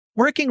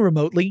Working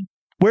remotely,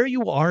 where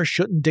you are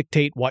shouldn't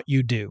dictate what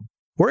you do.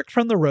 Work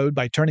from the road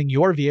by turning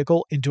your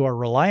vehicle into a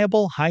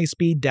reliable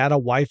high-speed data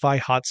Wi-Fi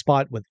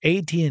hotspot with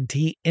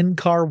AT&T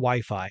in-car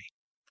Wi-Fi.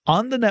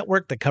 On the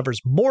network that covers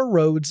more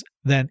roads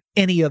than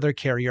any other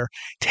carrier,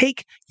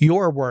 take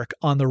your work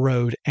on the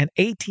road and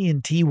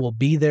AT&T will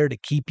be there to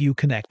keep you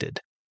connected.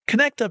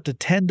 Connect up to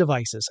 10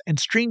 devices and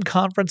stream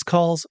conference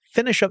calls,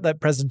 finish up that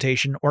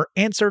presentation, or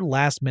answer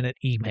last-minute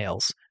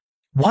emails.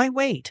 Why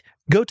wait?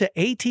 Go to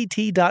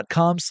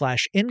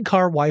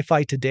att.com/in-car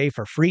Wi-Fi today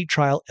for free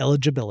trial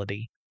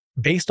eligibility.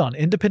 Based on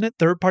independent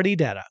third-party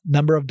data,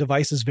 number of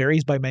devices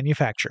varies by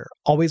manufacturer.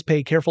 Always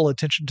pay careful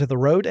attention to the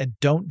road and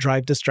don't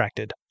drive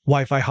distracted.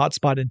 Wi-Fi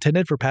hotspot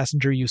intended for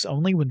passenger use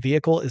only when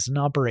vehicle is in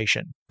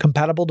operation.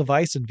 Compatible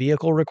device and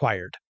vehicle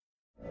required.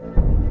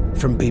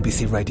 From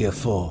BBC Radio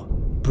 4,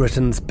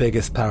 Britain's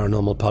biggest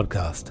paranormal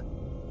podcast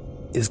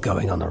is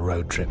going on a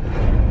road trip.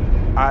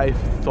 I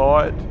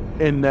thought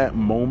in that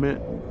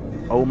moment,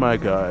 oh my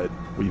God,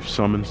 we've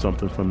summoned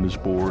something from this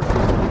board.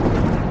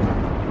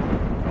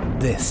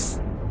 This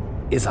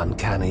is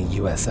Uncanny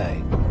USA.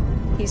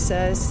 He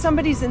says,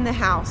 somebody's in the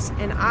house,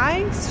 and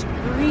I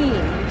screamed.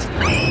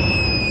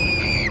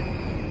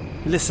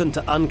 Listen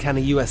to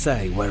Uncanny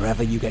USA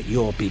wherever you get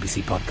your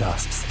BBC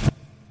podcasts,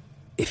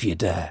 if you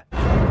dare.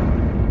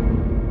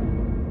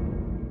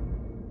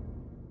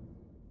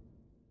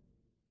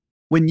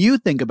 When you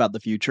think about the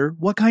future,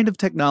 what kind of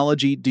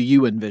technology do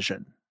you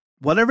envision?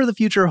 Whatever the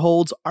future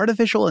holds,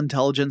 artificial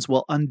intelligence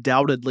will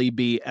undoubtedly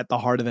be at the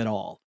heart of it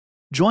all.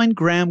 Join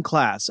Graham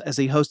Class as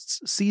he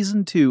hosts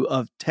Season 2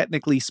 of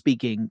Technically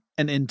Speaking,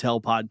 an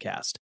Intel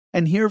podcast,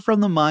 and hear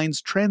from the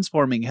minds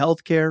transforming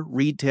healthcare,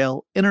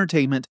 retail,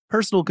 entertainment,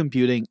 personal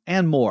computing,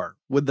 and more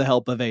with the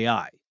help of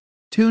AI.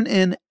 Tune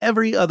in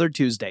every other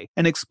Tuesday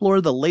and explore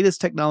the latest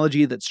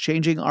technology that's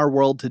changing our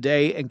world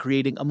today and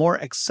creating a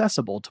more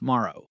accessible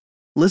tomorrow.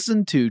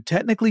 Listen to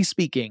Technically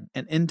Speaking,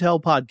 an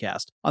Intel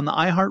podcast on the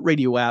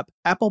iHeartRadio app,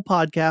 Apple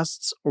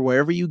Podcasts, or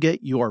wherever you get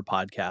your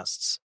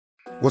podcasts.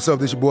 What's up,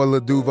 this your boy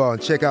Lil Duval,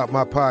 and check out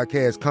my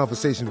podcast,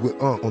 Conversations with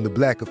Unc, on the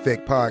Black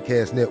Effect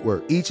Podcast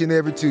Network. Each and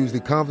every Tuesday,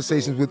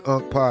 Conversations with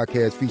Unc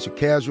podcast feature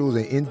casuals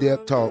and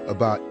in-depth talk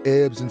about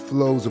ebbs and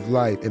flows of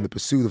life and the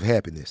pursuit of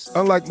happiness.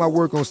 Unlike my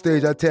work on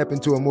stage, I tap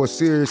into a more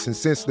serious and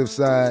sensitive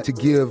side to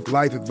give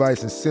life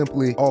advice and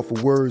simply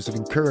offer words of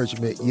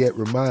encouragement, yet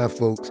remind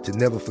folks to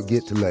never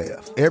forget to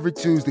laugh. Every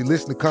Tuesday,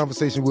 listen to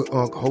Conversation with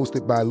Unc,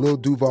 hosted by Lil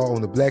Duval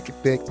on the Black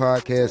Effect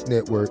Podcast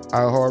Network,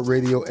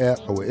 iHeartRadio app,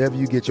 or wherever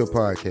you get your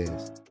podcasts.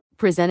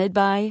 Presented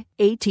by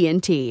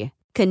AT&T.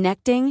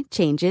 Connecting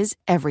changes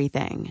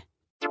everything.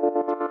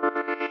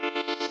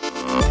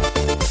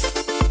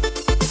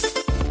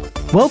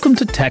 Welcome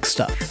to Tech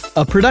Stuff,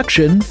 a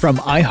production from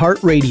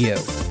iHeartRadio.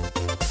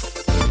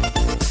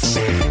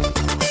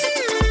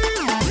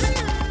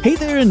 Hey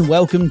there and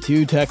welcome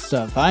to Tech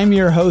Stuff. I'm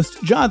your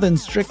host, Jonathan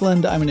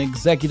Strickland. I'm an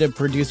executive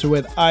producer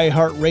with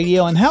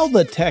iHeartRadio, and how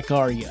the tech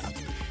are you?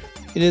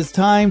 It is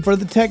time for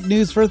the tech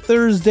news for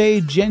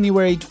Thursday,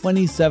 January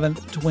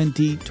 27th,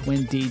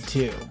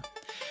 2022.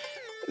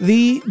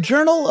 The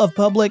Journal of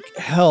Public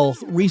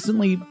Health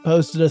recently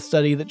posted a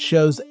study that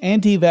shows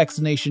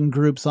anti-vaccination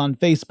groups on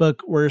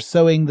Facebook were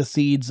sowing the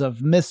seeds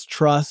of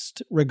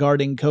mistrust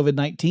regarding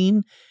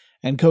COVID-19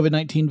 and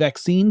COVID-19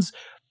 vaccines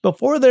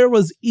before there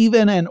was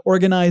even an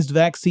organized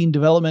vaccine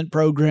development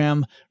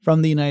program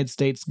from the United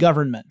States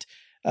government.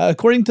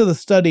 According to the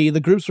study, the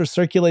groups were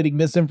circulating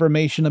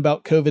misinformation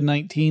about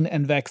COVID-19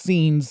 and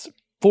vaccines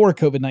for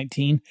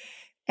COVID-19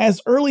 as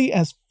early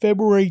as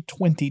February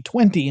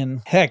 2020.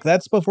 And heck,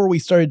 that's before we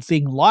started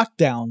seeing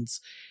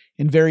lockdowns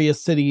in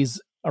various cities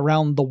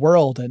around the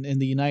world and in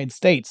the United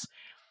States.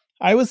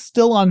 I was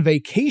still on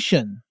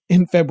vacation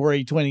in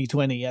February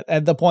 2020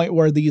 at the point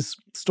where these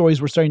stories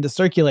were starting to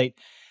circulate.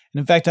 And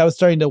in fact, I was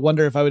starting to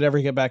wonder if I would ever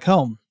get back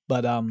home,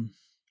 but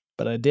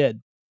I did.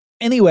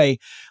 Anyway,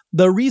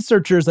 the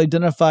researchers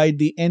identified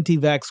the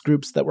anti-vax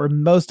groups that were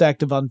most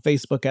active on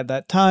Facebook at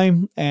that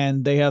time,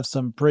 and they have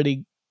some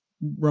pretty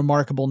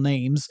remarkable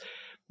names.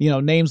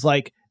 Names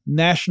like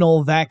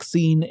National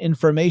Vaccine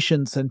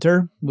Information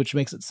Center, which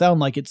makes it sound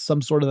like it's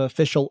some sort of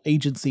official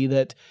agency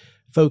that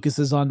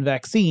focuses on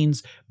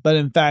vaccines, but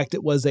in fact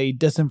it was a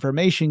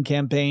disinformation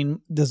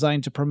campaign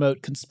designed to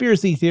promote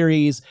conspiracy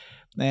theories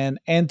and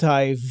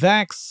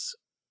anti-vax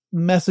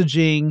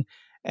messaging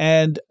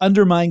and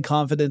undermine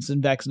confidence in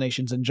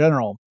vaccinations in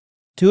general.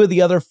 Two of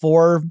the other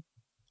four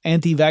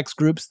anti-vax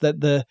groups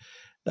that the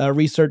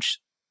research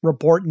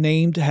report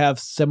named have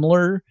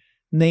similar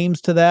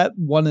names to that.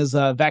 One is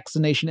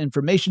Vaccination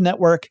Information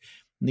Network,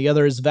 and the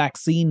other is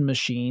Vaccine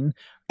Machine.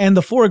 And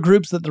the four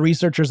groups that the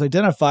researchers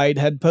identified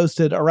had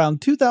posted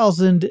around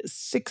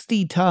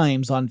 2,060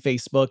 times on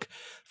Facebook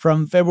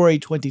from February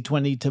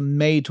 2020 to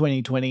May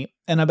 2020,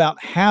 and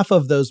about half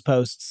of those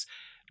posts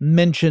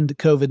mentioned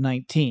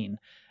COVID-19.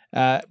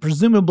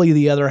 Presumably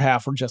the other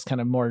half were just kind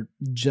of more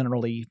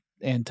generally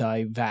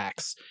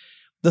anti-vax.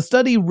 The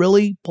study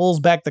really pulls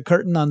back the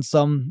curtain on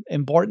some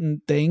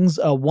important things.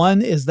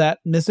 One is that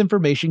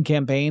misinformation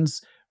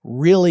campaigns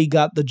really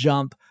got the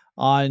jump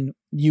on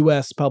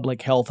U.S.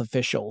 public health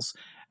officials.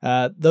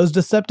 Those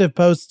deceptive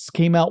posts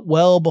came out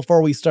well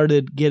before we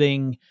started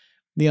getting,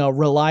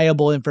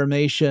 reliable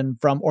information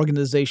from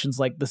organizations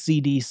like the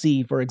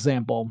CDC, for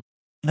example.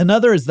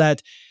 Another is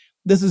that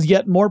this is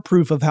yet more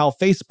proof of how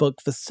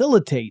Facebook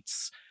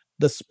facilitates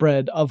the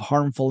spread of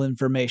harmful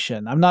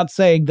information. I'm not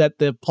saying that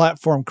the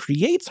platform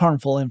creates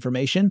harmful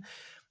information,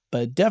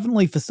 but it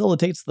definitely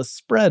facilitates the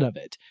spread of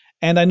it.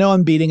 And I know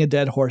I'm beating a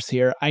dead horse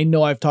here. I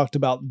know I've talked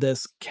about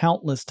this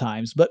countless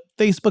times, but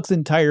Facebook's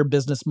entire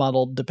business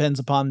model depends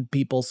upon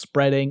people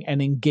spreading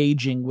and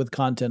engaging with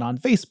content on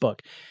Facebook.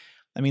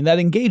 I mean, that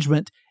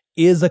engagement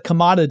is a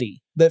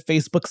commodity that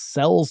Facebook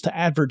sells to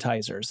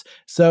advertisers.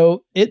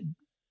 So it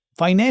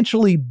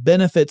financially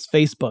benefits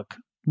Facebook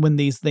when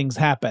these things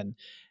happen.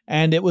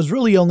 And it was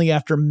really only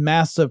after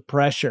massive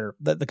pressure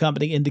that the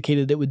company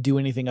indicated it would do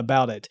anything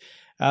about it.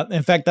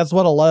 In fact, that's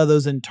what a lot of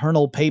those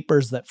internal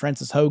papers that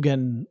Frances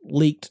Hogan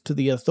leaked to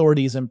the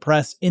authorities and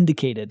press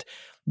indicated,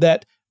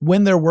 that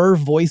when there were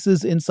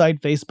voices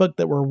inside Facebook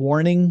that were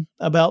warning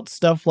about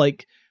stuff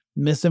like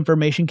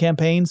misinformation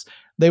campaigns,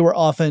 they were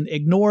often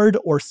ignored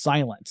or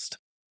silenced.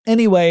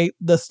 Anyway,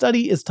 the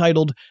study is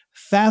titled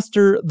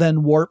Faster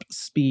Than Warp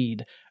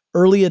Speed: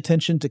 Early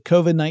Attention to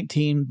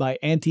COVID-19 by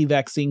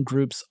Anti-Vaccine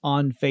Groups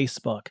on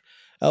Facebook.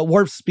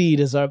 Warp speed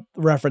is a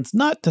reference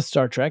not to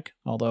Star Trek,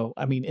 although,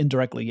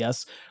 indirectly,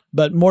 yes,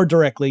 but more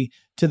directly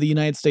to the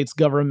United States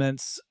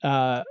government's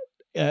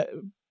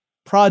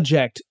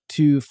project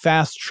to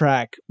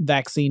fast-track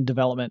vaccine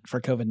development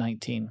for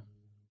COVID-19.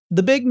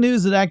 The big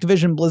news at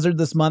Activision Blizzard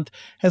this month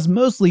has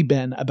mostly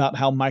been about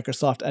how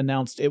Microsoft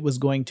announced it was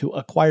going to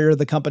acquire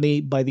the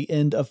company by the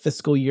end of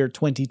fiscal year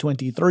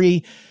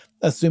 2023,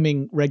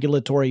 assuming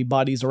regulatory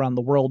bodies around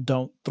the world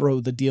don't throw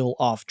the deal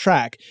off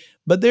track.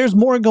 But there's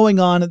more going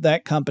on at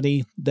that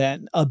company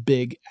than a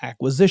big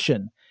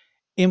acquisition.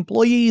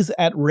 Employees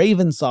at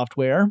Raven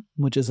Software,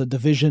 which is a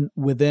division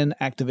within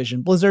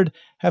Activision Blizzard,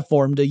 have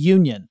formed a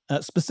union.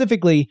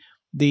 Specifically,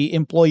 the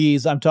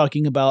employees I'm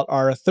talking about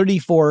are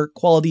 34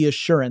 quality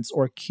assurance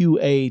or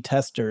QA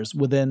testers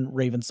within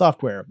Raven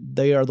Software.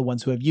 They are the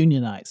ones who have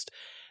unionized.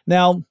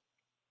 Now,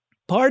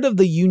 part of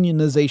the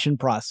unionization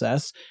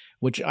process,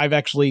 which I've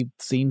actually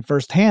seen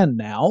firsthand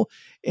now,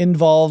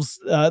 involves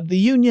the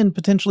union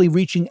potentially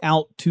reaching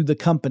out to the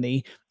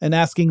company and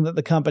asking that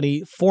the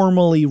company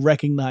formally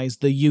recognize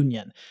the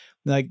union.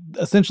 Like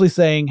essentially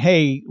saying,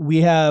 hey, we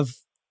have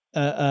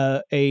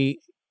a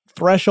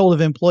threshold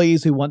of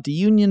employees who want to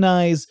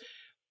unionize,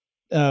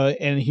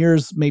 and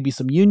here's maybe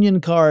some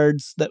union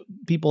cards that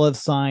people have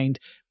signed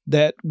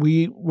that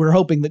we're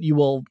hoping that you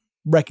will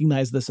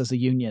recognize this as a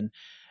union.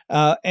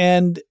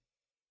 And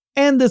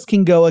this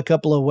can go a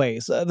couple of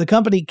ways. The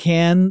company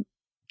can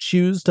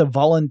choose to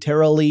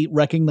voluntarily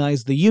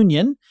recognize the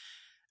union,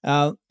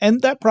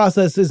 and that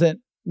process isn't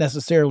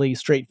necessarily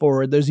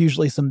straightforward. There's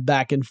usually some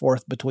back and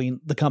forth between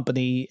the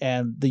company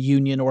and the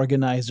union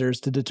organizers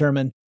to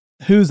determine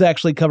who's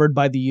actually covered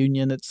by the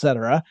union,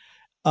 etc.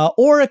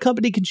 Or a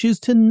company can choose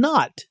to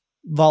not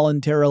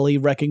voluntarily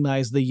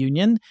recognize the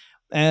union,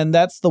 and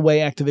that's the way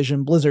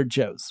Activision Blizzard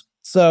chose.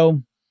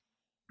 So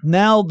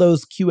now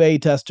those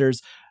QA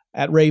testers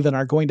at Raven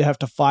are going to have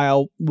to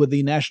file with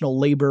the National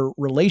Labor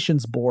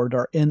Relations Board,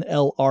 or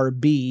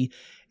NLRB,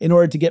 in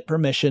order to get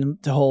permission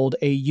to hold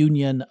a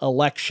union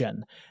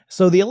election.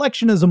 So the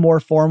election is a more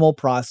formal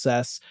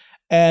process,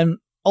 and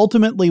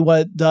ultimately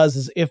what it does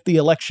is if the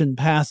election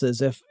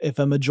passes, if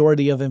a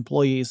majority of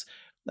employees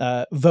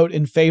vote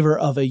in favor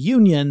of a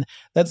union,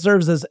 that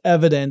serves as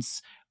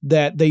evidence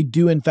that they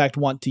do in fact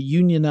want to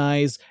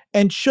unionize,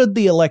 and should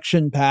the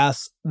election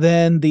pass,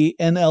 then the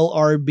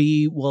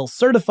NLRB will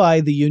certify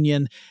the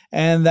union,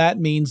 and that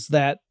means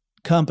that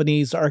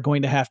companies are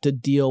going to have to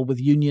deal with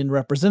union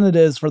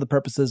representatives for the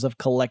purposes of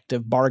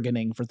collective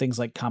bargaining for things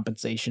like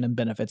compensation and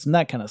benefits and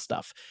that kind of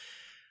stuff.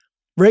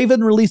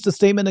 Raven released a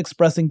statement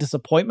expressing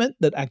disappointment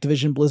that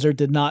Activision Blizzard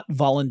did not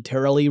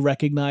voluntarily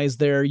recognize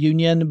their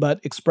union, but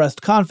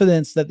expressed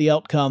confidence that the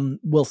outcome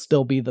will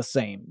still be the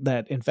same,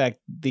 that in fact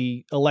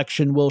the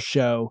election will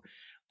show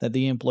that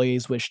the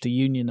employees wish to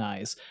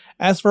unionize.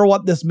 As for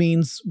what this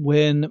means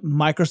when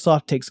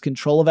Microsoft takes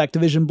control of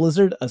Activision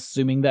Blizzard,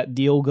 assuming that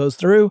deal goes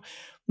through,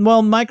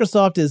 well,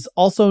 Microsoft is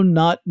also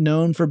not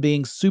known for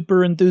being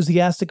super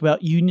enthusiastic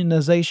about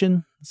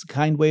unionization. It's a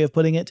kind way of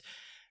putting it.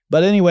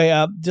 But anyway,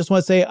 just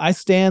want to say I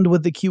stand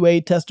with the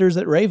QA testers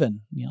at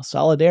Raven.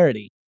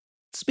 Solidarity.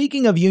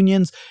 Speaking of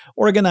unions,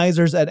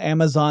 organizers at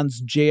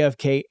Amazon's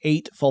JFK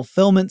 8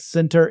 Fulfillment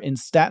Center in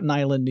Staten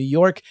Island, New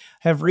York,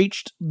 have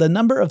reached the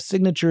number of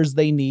signatures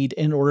they need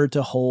in order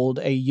to hold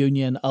a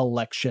union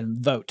election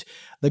vote.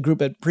 The group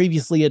had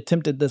previously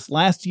attempted this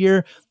last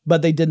year,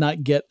 but they did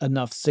not get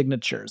enough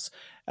signatures.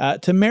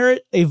 To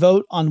merit a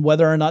vote on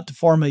whether or not to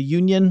form a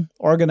union,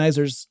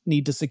 organizers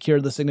need to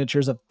secure the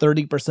signatures of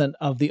 30%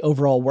 of the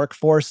overall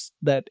workforce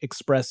that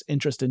express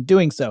interest in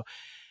doing so.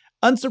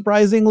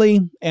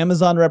 Unsurprisingly,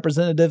 Amazon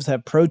representatives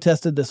have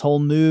protested this whole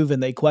move,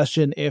 and they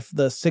question if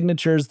the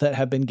signatures that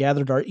have been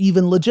gathered are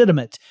even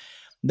legitimate.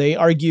 They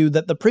argue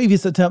that the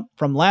previous attempt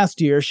from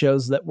last year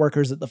shows that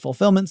workers at the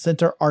fulfillment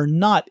center are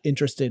not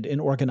interested in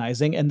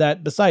organizing, and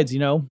that besides,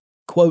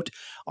 quote,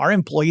 our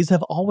employees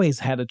have always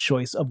had a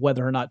choice of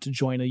whether or not to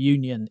join a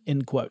union,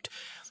 end quote.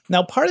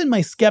 Now, pardon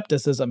my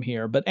skepticism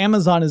here, but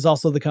Amazon is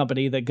also the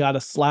company that got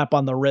a slap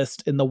on the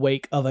wrist in the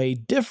wake of a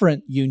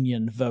different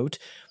union vote,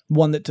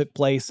 one that took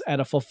place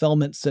at a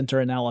fulfillment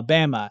center in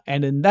Alabama.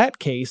 And in that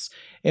case,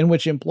 in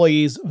which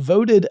employees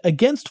voted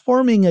against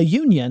forming a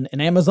union,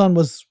 and Amazon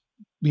was,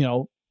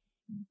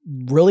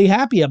 really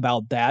happy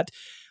about that,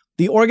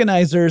 the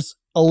organizers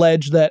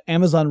alleged that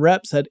Amazon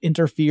reps had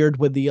interfered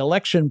with the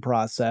election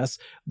process.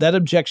 That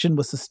objection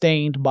was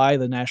sustained by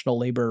the National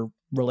Labor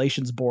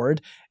Relations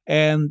Board,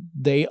 and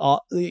the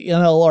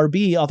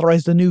NLRB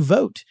authorized a new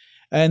vote.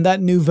 And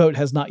that new vote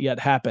has not yet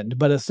happened.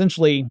 But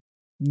essentially,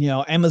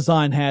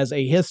 Amazon has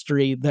a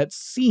history that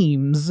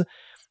seems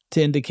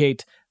to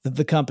indicate that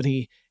the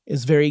company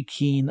is very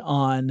keen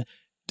on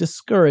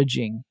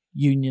discouraging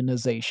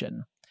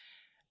unionization.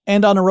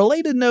 And on a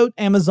related note,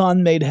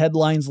 Amazon made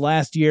headlines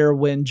last year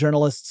when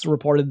journalists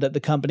reported that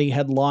the company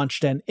had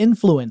launched an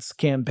influence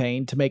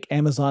campaign to make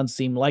Amazon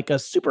seem like a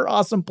super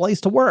awesome place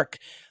to work.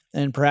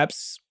 And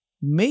perhaps,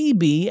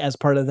 maybe as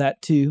part of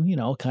that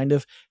to, kind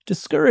of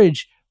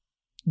discourage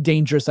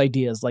dangerous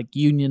ideas like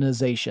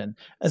unionization.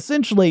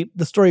 Essentially,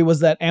 the story was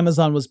that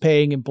Amazon was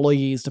paying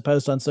employees to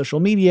post on social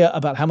media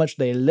about how much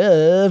they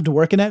loved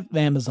working at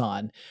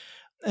Amazon.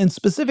 And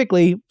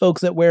specifically,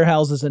 folks at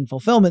warehouses and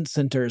fulfillment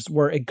centers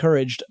were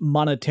encouraged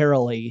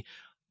monetarily,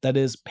 that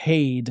is,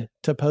 paid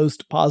to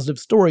post positive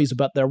stories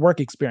about their work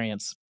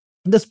experience.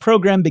 This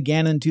program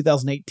began in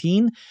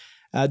 2018,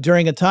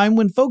 during a time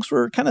when folks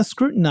were kind of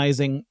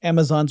scrutinizing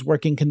Amazon's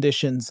working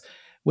conditions,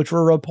 which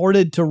were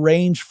reported to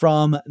range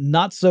from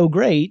not so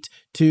great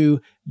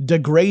to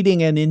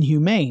degrading and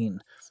inhumane.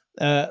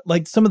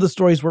 Some of the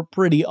stories were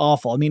pretty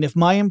awful. I mean, if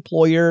my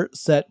employer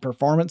set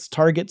performance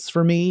targets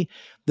for me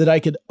that I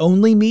could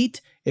only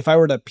meet if I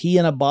were to pee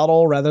in a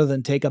bottle rather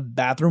than take a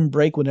bathroom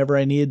break whenever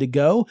I needed to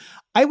go,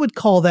 I would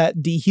call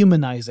that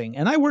dehumanizing.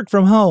 And I work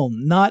from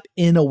home, not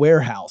in a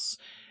warehouse.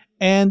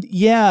 And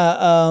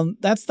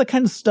that's the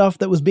kind of stuff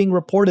that was being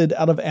reported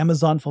out of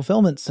Amazon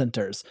fulfillment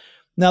centers.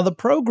 Now, the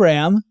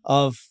program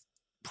of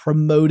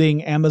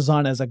promoting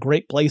Amazon as a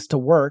great place to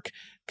work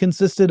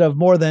consisted of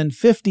more than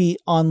 50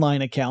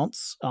 online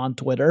accounts on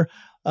Twitter,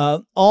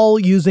 all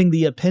using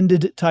the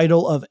appended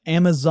title of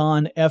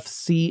Amazon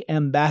FC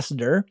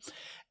Ambassador,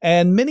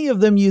 and many of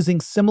them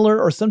using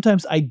similar or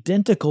sometimes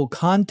identical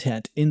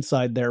content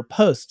inside their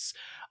posts,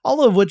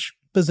 all of which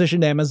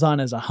positioned Amazon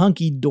as a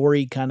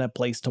hunky-dory kind of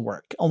place to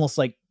work, almost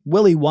like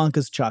Willy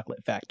Wonka's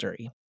chocolate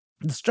factory.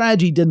 The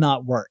strategy did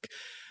not work.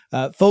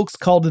 Folks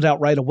called it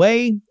out right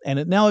away, and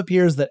it now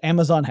appears that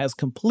Amazon has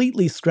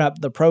completely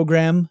scrapped the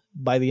program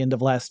by the end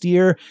of last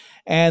year,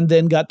 and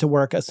then got to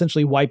work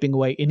essentially wiping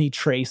away any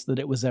trace that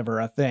it was ever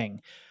a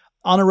thing.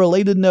 On a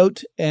related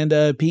note, and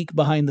a peek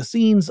behind the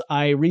scenes,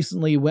 I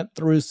recently went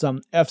through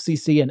some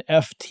FCC and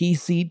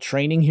FTC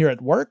training here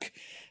at work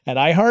at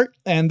iHeart,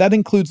 and that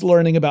includes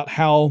learning about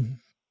how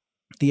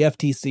the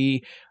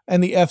FTC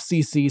and the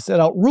FCC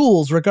set out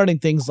rules regarding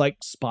things like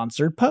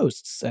sponsored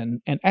posts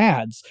and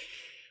ads.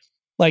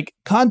 Like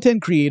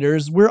content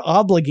creators, we're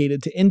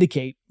obligated to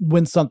indicate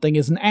when something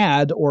is an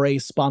ad or a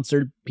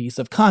sponsored piece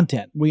of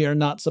content. We are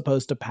not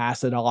supposed to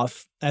pass it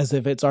off as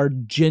if it's our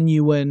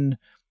genuine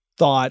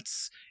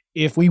thoughts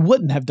if we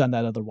wouldn't have done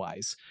that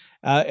otherwise.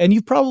 And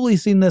you've probably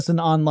seen this in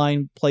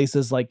online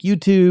places like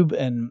YouTube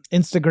and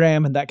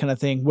Instagram and that kind of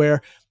thing,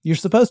 where you're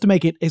supposed to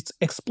make it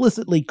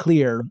explicitly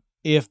clear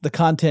if the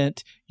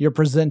content you're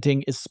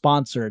presenting is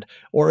sponsored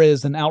or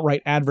is an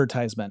outright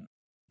advertisement.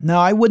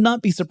 Now, I would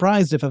not be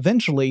surprised if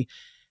eventually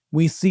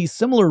we see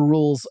similar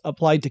rules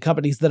applied to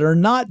companies that are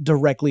not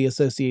directly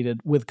associated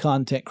with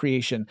content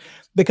creation,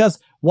 because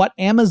what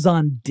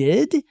Amazon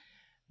did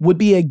would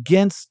be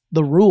against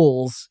the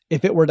rules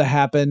if it were to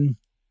happen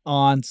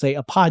on, say,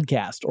 a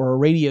podcast or a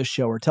radio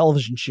show or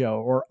television show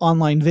or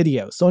online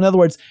video. So in other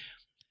words,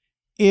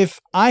 if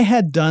I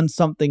had done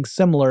something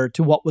similar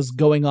to what was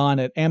going on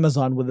at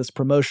Amazon with this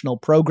promotional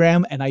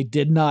program, and I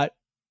did not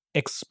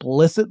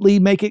explicitly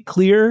make it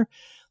clear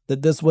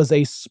that this was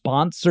a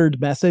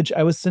sponsored message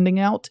I was sending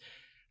out,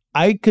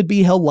 I could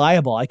be held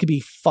liable. I could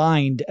be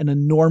fined an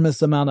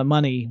enormous amount of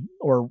money,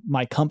 or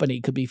my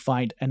company could be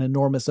fined an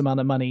enormous amount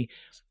of money.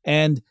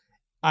 And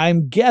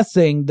I'm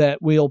guessing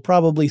that we'll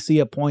probably see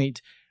a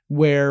point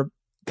where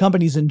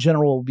companies in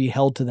general will be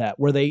held to that,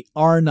 where they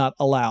are not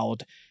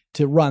allowed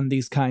to run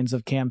these kinds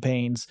of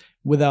campaigns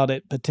without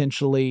it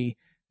potentially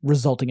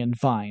resulting in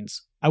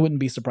fines. I wouldn't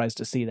be surprised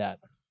to see that.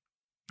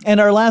 And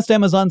our last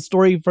Amazon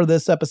story for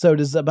this episode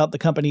is about the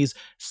company's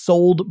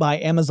Sold by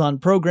Amazon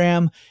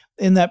program.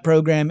 In that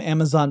program,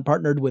 Amazon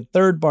partnered with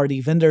third-party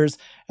vendors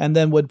and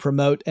then would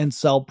promote and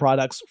sell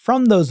products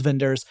from those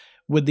vendors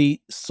with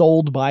the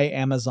Sold by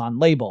Amazon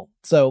label.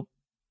 So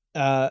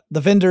the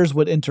vendors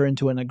would enter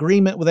into an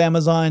agreement with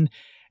Amazon,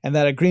 and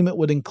that agreement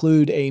would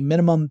include a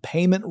minimum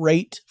payment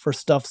rate for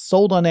stuff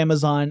sold on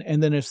Amazon.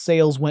 And then if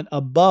sales went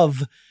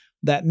above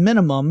that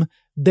minimum,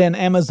 then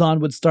Amazon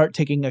would start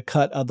taking a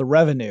cut of the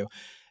revenue.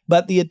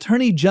 But the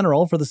Attorney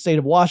General for the state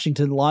of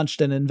Washington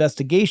launched an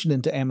investigation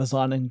into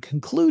Amazon and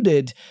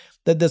concluded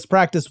that this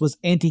practice was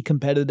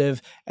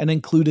anti-competitive and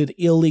included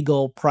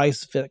illegal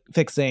price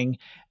fixing,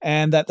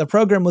 and that the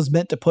program was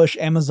meant to push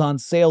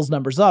Amazon's sales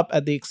numbers up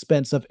at the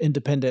expense of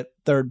independent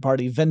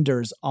third-party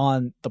vendors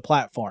on the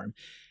platform.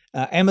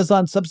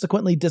 Amazon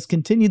subsequently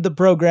discontinued the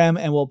program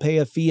and will pay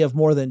a fee of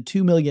more than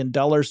 $2 million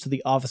to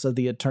the Office of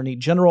the Attorney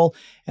General,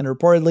 and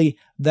reportedly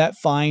that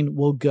fine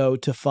will go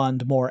to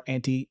fund more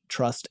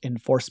antitrust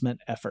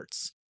enforcement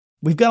efforts.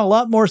 We've got a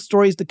lot more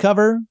stories to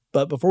cover,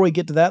 but before we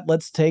get to that,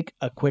 let's take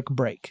a quick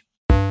break.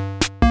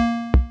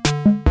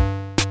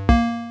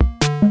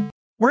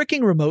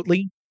 Working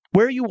remotely,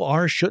 where you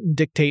are shouldn't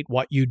dictate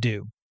what you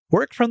do.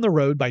 Work from the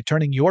road by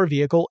turning your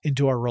vehicle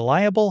into a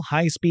reliable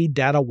high-speed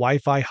data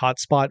Wi-Fi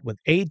hotspot with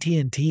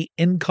AT&T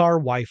in-car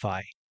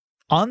Wi-Fi.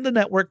 On the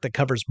network that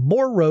covers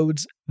more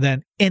roads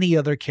than any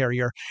other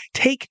carrier,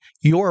 take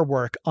your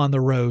work on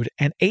the road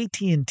and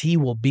AT&T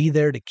will be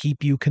there to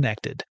keep you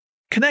connected.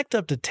 Connect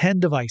up to 10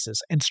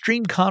 devices and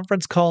stream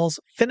conference calls,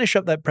 finish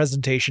up that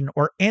presentation,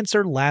 or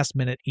answer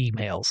last-minute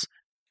emails.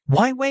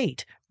 Why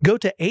wait? Go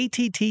to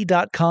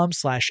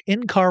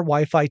att.com/in-car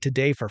Wi-Fi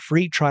today for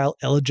free trial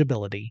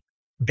eligibility.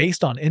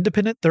 Based on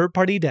independent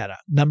third-party data,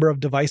 number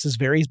of devices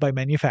varies by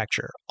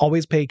manufacturer.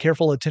 Always pay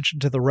careful attention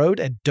to the road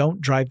and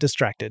don't drive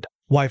distracted.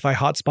 Wi-Fi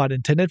hotspot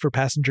intended for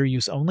passenger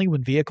use only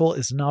when vehicle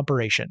is in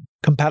operation.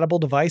 Compatible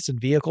device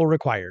and vehicle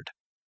required.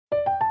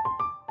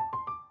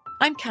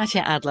 I'm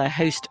Katya Adler,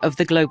 host of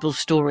The Global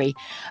Story.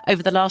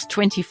 Over the last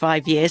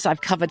 25 years,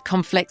 I've covered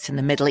conflicts in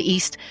the Middle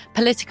East,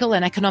 political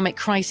and economic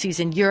crises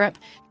in Europe,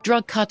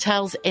 drug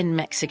cartels in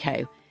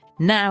Mexico.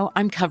 Now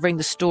I'm covering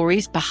the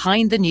stories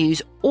behind the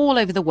news all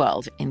over the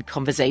world in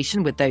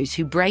conversation with those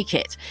who break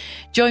it.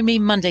 Join me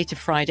Monday to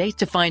Friday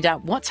to find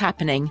out what's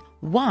happening,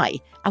 why,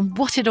 and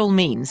what it all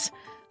means.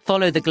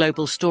 Follow The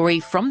Global Story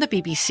from the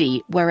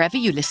BBC wherever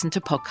you listen to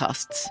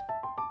podcasts.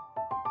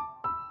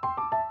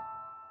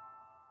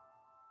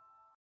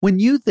 When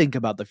you think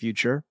about the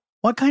future,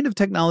 what kind of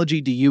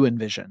technology do you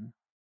envision?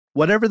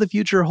 Whatever the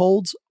future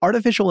holds,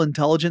 artificial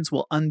intelligence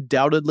will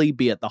undoubtedly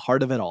be at the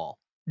heart of it all.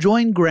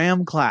 Join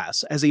Graham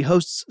Class as he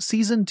hosts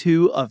Season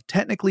 2 of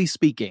Technically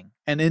Speaking,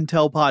 an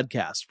Intel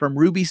podcast from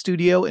Ruby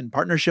Studio in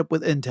partnership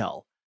with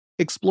Intel.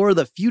 Explore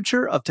the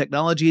future of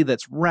technology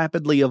that's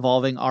rapidly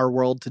evolving our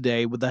world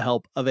today with the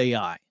help of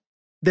AI.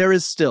 There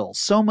is still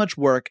so much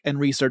work and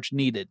research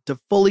needed to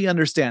fully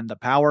understand the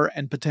power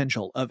and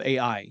potential of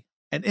AI,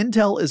 and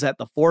Intel is at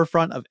the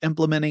forefront of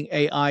implementing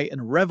AI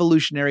in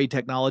revolutionary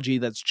technology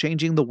that's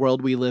changing the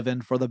world we live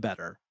in for the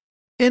better.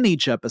 In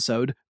each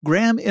episode,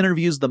 Graham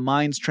interviews the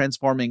minds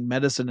transforming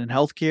medicine and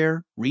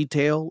healthcare,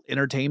 retail,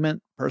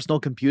 entertainment,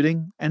 personal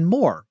computing, and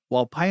more,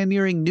 while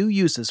pioneering new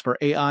uses for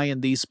AI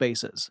in these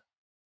spaces.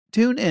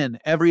 Tune in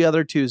every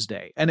other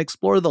Tuesday and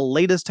explore the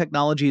latest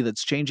technology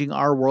that's changing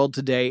our world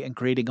today and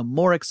creating a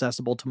more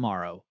accessible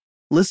tomorrow.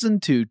 Listen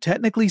to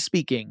Technically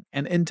Speaking,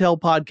 an Intel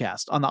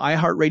podcast on the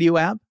iHeartRadio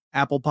app,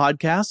 Apple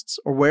Podcasts,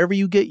 or wherever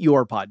you get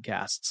your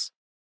podcasts.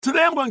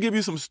 Today I'm going to give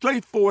you some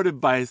straightforward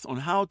advice on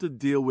how to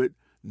deal with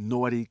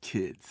naughty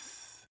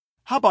kids.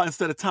 How about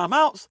instead of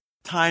timeouts,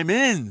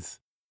 time-ins?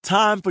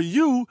 Time for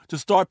you to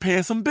start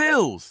paying some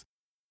bills.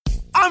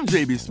 I'm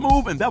JB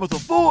Smoove, and that was a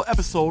full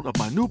episode of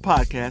my new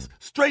podcast,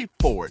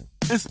 Straightforward,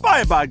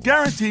 inspired by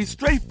guaranteed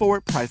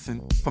straightforward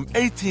pricing from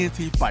AT&T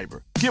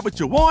Fiber. Get what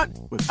you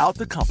want without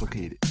the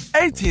complicated.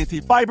 AT&T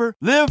Fiber,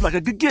 live like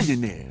a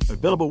gigillionaire.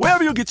 Available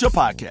wherever you get your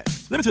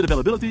podcast. Limited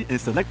availability in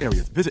select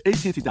areas. Visit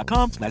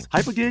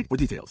AT&T.com/hypergig for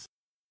details.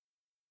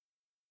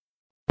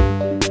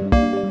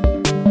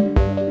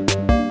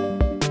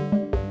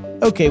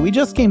 Okay, we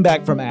just came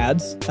back from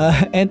ads,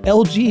 and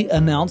LG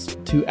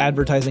announced to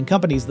advertising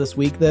companies this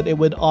week that it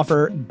would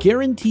offer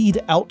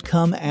guaranteed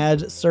outcome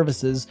ad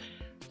services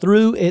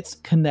through its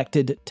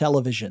connected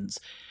televisions.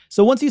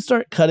 So once you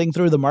start cutting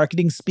through the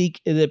marketing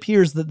speak, it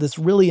appears that this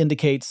really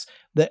indicates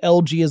that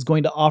LG is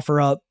going to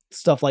offer up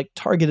stuff like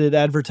targeted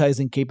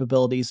advertising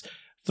capabilities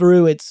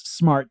through its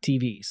smart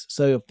TVs.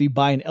 So if you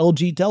buy an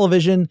LG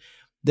television,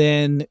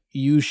 then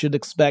you should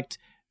expect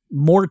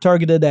more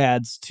targeted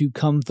ads to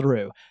come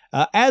through.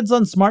 Ads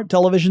on smart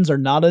televisions are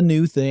not a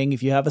new thing.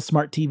 If you have a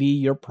smart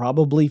TV, you're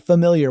probably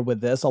familiar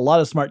with this. A lot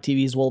of smart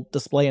TVs will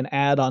display an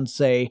ad on,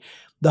 say,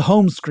 the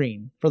home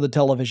screen for the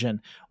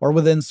television or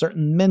within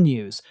certain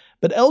menus.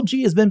 But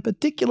LG has been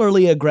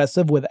particularly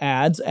aggressive with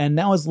ads and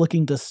now is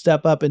looking to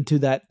step up into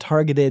that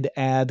targeted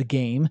ad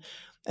game.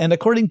 And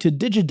according to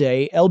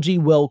Digiday,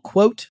 LG will,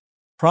 quote,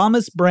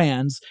 promise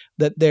brands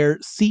that their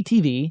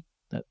CTV,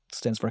 that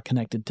stands for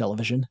connected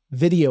television,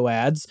 video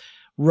ads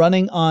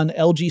running on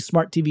LG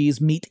smart TVs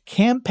meet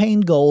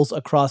campaign goals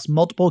across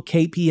multiple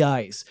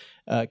KPIs.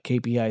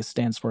 KPI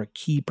stands for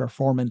key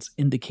performance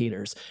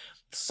indicators,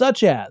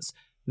 such as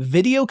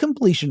video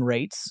completion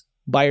rates,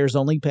 buyers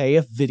only pay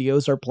if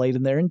videos are played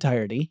in their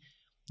entirety,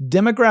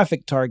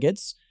 demographic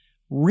targets,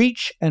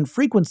 reach and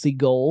frequency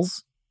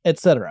goals,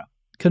 etc.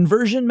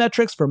 Conversion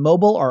metrics for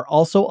mobile are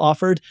also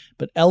offered,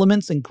 but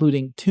elements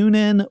including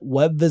tune-in,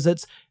 web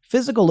visits,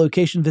 physical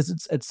location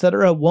visits,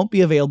 etc. won't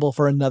be available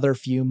for another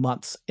few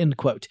months, end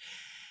quote.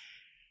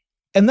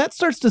 And that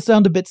starts to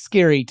sound a bit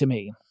scary to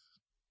me.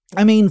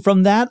 I mean,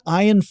 from that,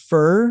 I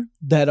infer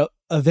that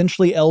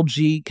eventually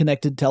LG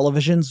connected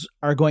televisions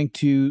are going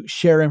to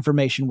share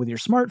information with your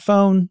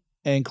smartphone,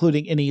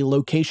 including any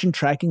location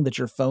tracking that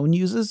your phone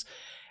uses,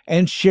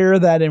 and share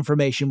that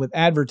information with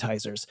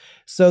advertisers.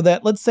 So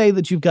that, let's say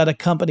that you've got a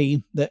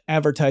company that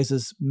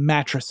advertises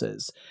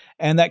mattresses,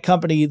 and that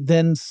company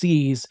then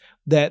sees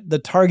that the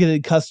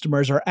targeted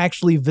customers are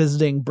actually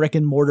visiting brick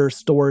and mortar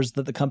stores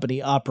that the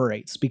company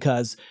operates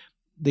because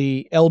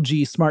the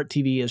LG Smart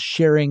TV is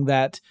sharing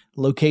that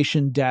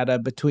location data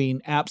between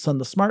apps on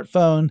the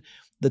smartphone,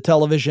 the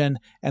television,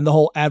 and the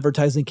whole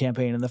advertising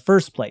campaign in the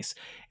first place.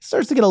 It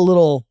starts to get a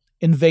little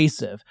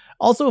invasive.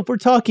 Also, if we're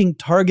talking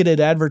targeted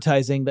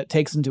advertising that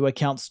takes into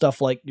account stuff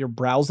like your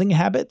browsing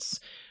habits,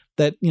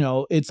 that,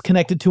 it's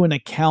connected to an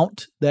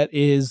account that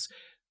is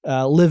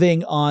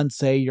living on,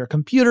 say, your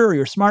computer or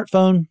your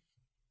smartphone,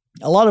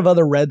 a lot of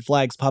other red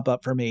flags pop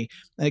up for me,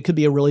 and it could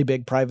be a really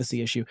big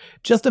privacy issue.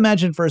 Just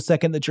imagine for a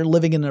second that you're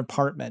living in an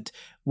apartment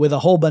with a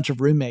whole bunch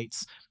of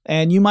roommates,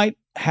 and you might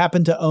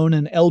happen to own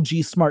an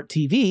LG Smart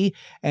TV,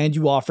 and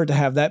you offer to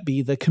have that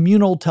be the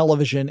communal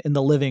television in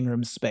the living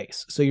room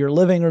space. So your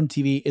living room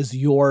TV is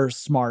your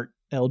smart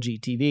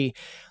LG TV.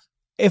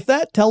 If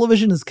that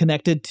television is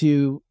connected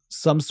to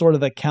some sort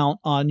of account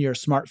on your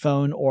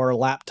smartphone or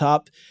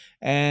laptop,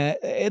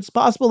 it's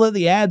possible that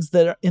the ads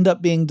that end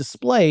up being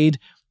displayed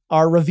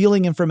are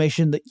revealing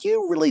information that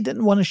you really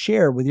didn't want to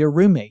share with your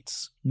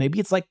roommates. Maybe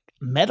it's like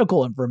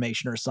medical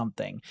information or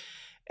something.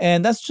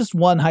 And that's just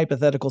one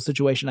hypothetical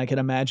situation I can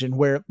imagine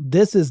where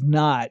this is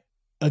not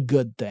a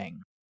good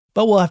thing.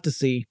 But we'll have to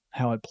see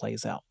how it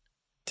plays out.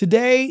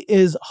 Today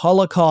is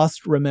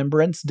Holocaust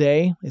Remembrance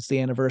Day. It's the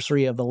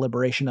anniversary of the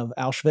liberation of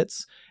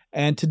Auschwitz.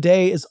 And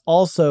today is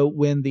also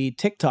when the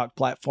TikTok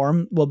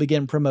platform will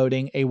begin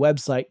promoting a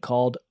website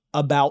called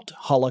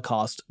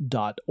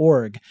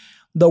aboutholocaust.org.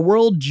 The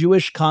World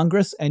Jewish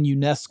Congress and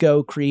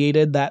UNESCO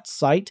created that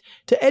site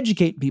to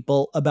educate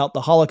people about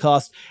the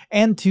Holocaust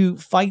and to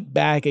fight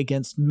back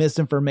against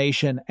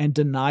misinformation and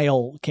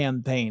denial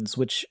campaigns,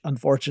 which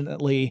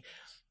unfortunately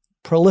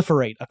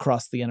proliferate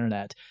across the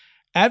internet.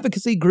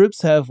 Advocacy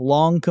groups have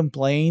long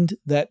complained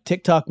that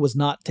TikTok was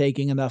not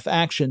taking enough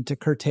action to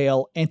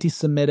curtail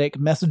anti-Semitic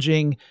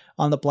messaging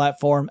on the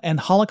platform and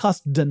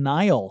Holocaust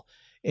denial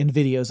in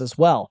videos as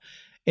well.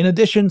 In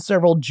addition,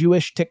 several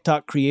Jewish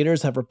TikTok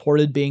creators have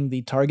reported being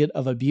the target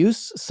of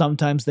abuse.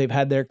 Sometimes they've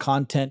had their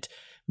content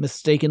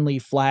mistakenly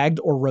flagged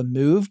or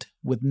removed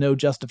with no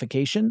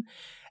justification.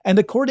 And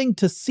according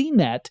to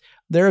CNET,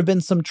 there have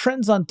been some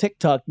trends on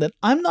TikTok that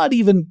I'm not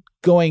even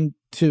going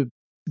to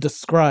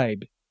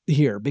describe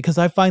here because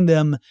I find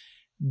them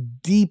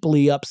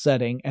deeply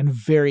upsetting and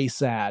very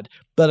sad.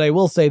 But I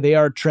will say they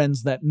are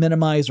trends that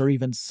minimize or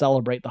even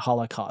celebrate the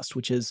Holocaust,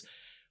 which is,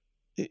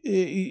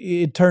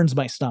 it turns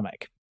my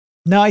stomach.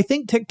 Now, I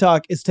think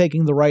TikTok is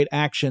taking the right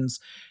actions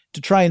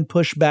to try and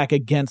push back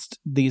against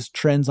these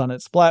trends on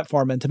its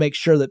platform and to make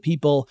sure that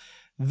people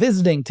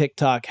visiting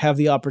TikTok have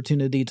the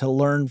opportunity to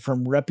learn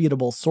from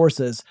reputable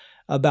sources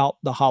about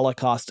the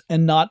Holocaust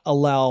and not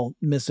allow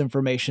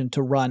misinformation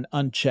to run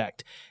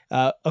unchecked.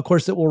 Of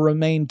course, it will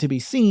remain to be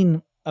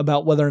seen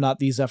about whether or not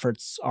these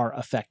efforts are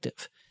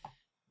effective.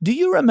 Do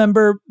you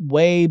remember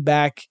way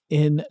back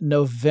in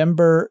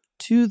November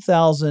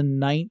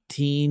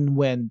 2019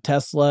 when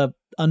Tesla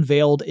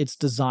unveiled its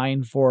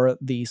design for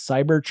the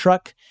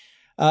Cybertruck?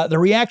 The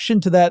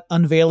reaction to that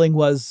unveiling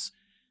was,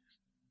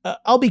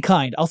 I'll be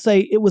kind, I'll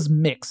say it was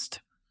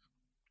mixed.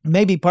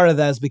 Maybe part of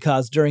that is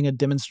because during a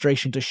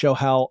demonstration to show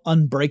how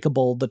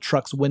unbreakable the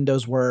truck's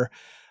windows were,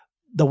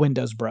 the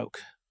windows broke.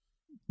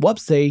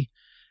 Whoopsie.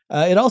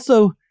 It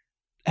also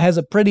has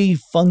a pretty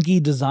funky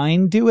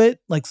design to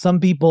it. Like, some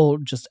people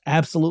just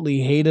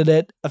absolutely hated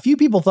it. A few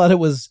people thought it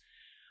was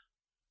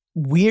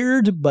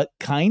weird, but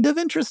kind of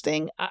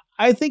interesting.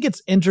 I think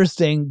it's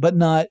interesting, but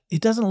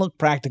it doesn't look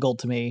practical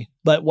to me.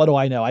 But what do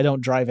I know? I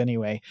don't drive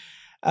anyway.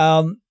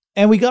 And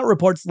we got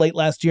reports late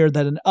last year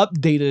that an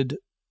updated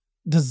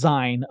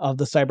design of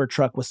the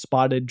Cybertruck was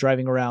spotted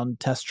driving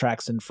around test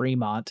tracks in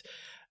Fremont.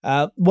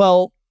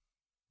 Well,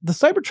 the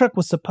Cybertruck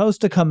was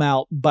supposed to come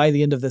out by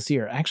the end of this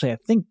year. Actually, I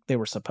think they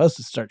were supposed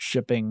to start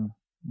shipping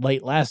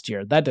late last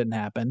year. That didn't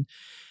happen.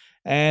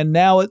 And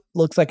now it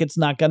looks like it's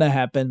not going to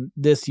happen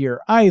this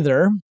year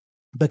either,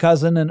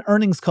 because in an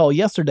earnings call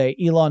yesterday,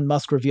 Elon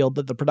Musk revealed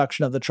that the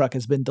production of the truck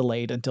has been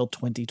delayed until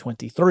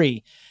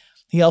 2023.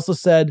 He also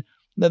said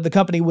that the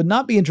company would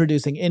not be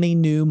introducing any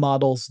new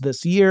models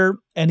this year,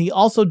 and he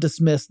also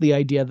dismissed the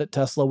idea that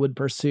Tesla would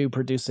pursue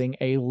producing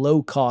a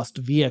low-cost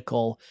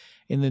vehicle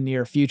in the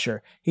near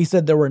future. He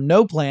said there were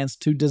no plans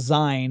to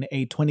design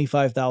a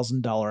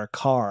 $25,000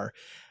 car.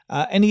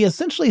 And he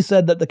essentially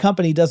said that the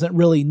company doesn't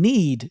really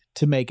need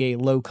to make a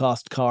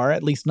low-cost car,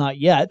 at least not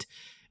yet,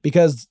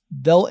 because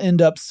they'll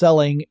end up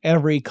selling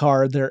every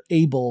car they're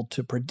able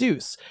to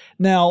produce.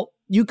 Now,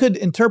 you could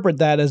interpret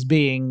that as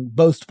being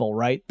boastful,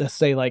 right? To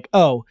say like,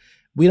 oh,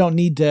 we don't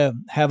need to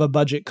have a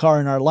budget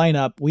car in our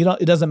lineup.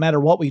 It doesn't matter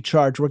what we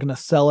charge. We're going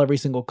to sell every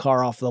single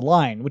car off the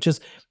line, which is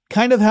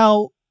kind of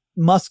how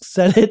Musk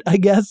said it, I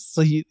guess.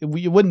 So it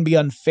wouldn't be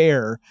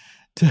unfair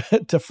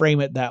to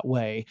frame it that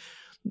way.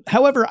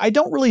 However, I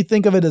don't really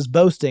think of it as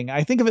boasting.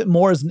 I think of it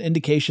more as an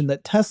indication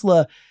that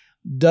Tesla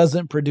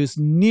doesn't produce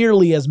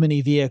nearly as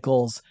many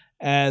vehicles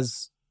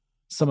as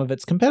some of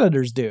its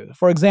competitors do.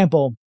 For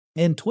example,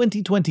 in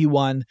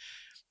 2021,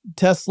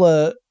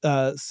 Tesla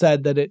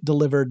said that it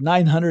delivered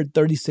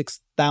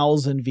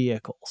 936,000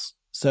 vehicles.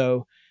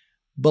 So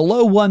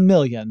below 1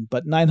 million,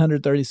 but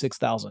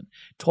 936,000.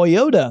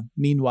 Toyota,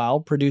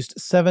 meanwhile, produced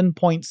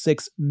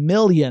 7.6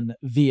 million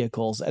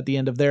vehicles at the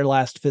end of their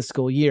last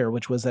fiscal year,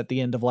 which was at the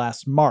end of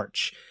last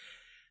March.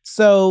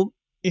 So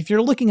if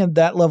you're looking at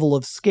that level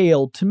of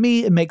scale, to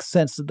me, it makes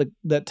sense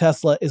that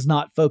Tesla is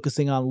not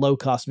focusing on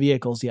low-cost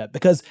vehicles yet,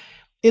 because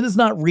it has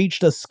not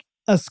reached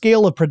a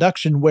scale of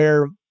production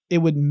where it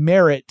would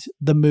merit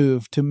the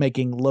move to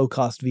making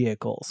low-cost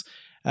vehicles.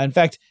 In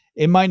fact,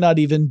 it might not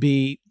even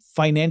be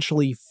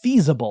financially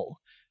feasible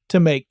to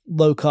make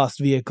low-cost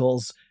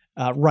vehicles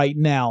right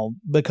now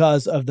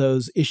because of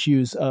those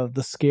issues of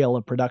the scale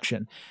of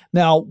production.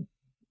 Now,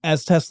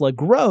 as Tesla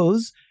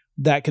grows,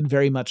 that could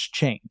very much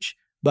change.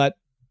 But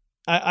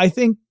I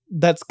think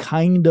that's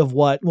kind of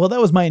that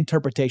was my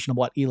interpretation of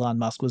what Elon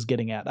Musk was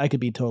getting at. I could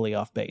be totally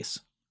off base.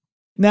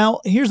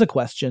 Now, here's a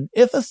question.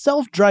 If a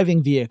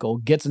self-driving vehicle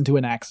gets into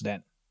an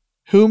accident,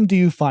 whom do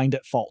you find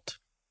at fault?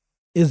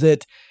 Is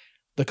it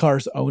the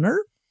car's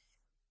owner?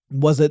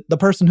 Was it the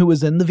person who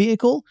was in the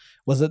vehicle?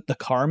 Was it the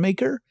car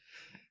maker?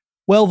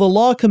 Well, the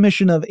Law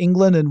Commission of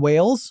England and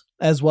Wales,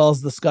 as well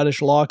as the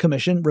Scottish Law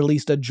Commission,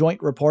 released a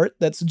joint report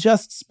that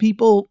suggests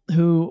people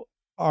who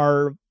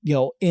are,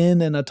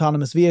 in an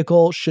autonomous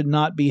vehicle should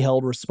not be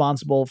held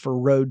responsible for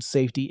road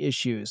safety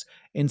issues.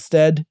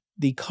 Instead,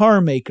 the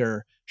car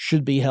maker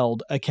should be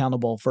held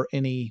accountable for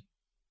any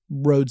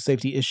road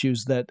safety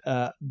issues that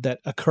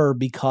occur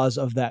because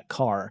of that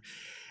car.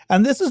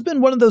 And this has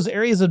been one of those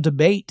areas of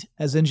debate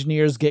as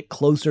engineers get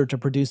closer to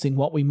producing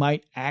what we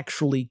might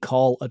actually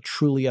call a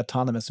truly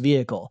autonomous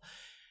vehicle.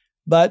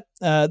 But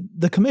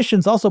the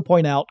commissions also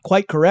point out,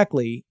 quite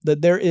correctly,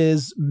 that there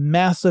is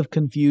massive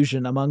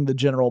confusion among the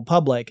general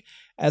public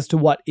as to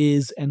what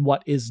is and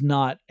what is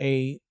not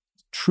a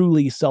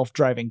truly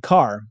self-driving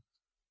car.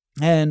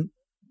 And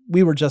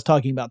we were just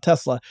talking about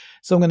Tesla,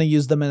 so I'm going to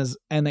use them as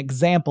an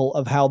example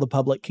of how the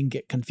public can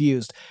get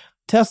confused.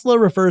 Tesla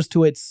refers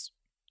to its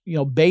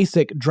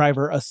basic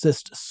driver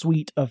assist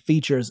suite of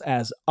features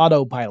as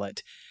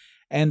autopilot.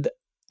 And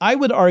I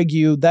would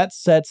argue that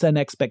sets an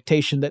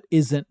expectation that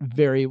isn't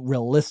very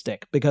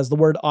realistic, because the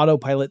word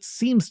autopilot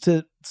seems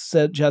to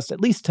suggest,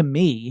 at least to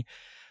me,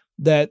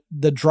 that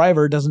the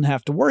driver doesn't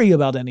have to worry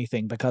about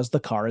anything because the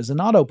car is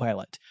an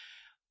autopilot.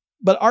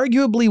 But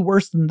arguably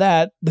worse than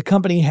that, the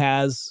company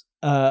has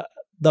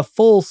the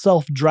full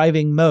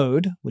self-driving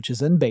mode, which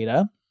is in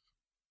beta.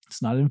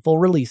 It's not in full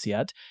release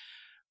yet.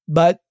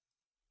 But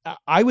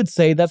I would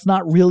say that's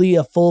not really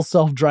a full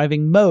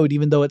self-driving mode,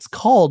 even though it's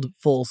called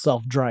full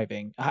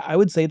self-driving. I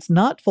would say it's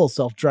not full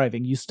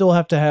self-driving. You still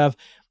have to have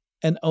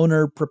an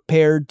owner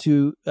prepared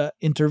to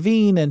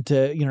intervene, and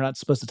you're not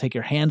supposed to take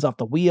your hands off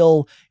the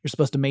wheel. You're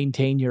supposed to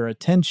maintain your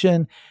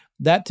attention.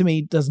 That to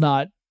me does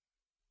not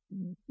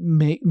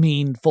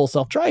mean full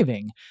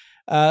self-driving.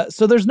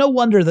 So there's no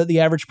wonder that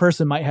the average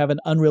person might have an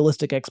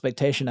unrealistic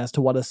expectation as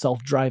to what a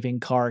self-driving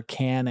car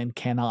can and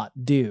cannot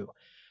do.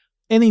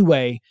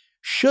 Anyway,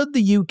 should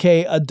the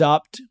UK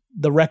adopt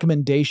the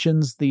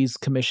recommendations these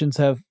commissions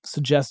have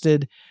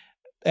suggested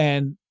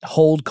and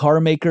hold car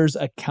makers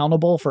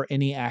accountable for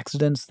any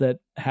accidents that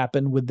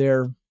happen with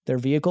their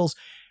vehicles,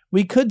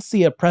 we could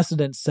see a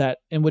precedent set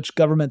in which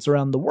governments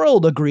around the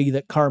world agree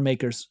that car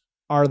makers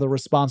are the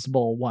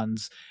responsible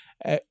ones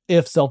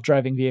if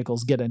self-driving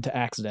vehicles get into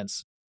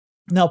accidents.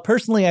 Now,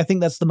 personally, I think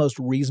that's the most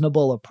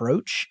reasonable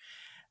approach.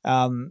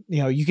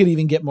 You could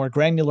even get more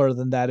granular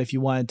than that if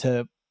you wanted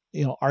to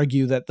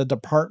argue that the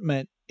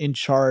department in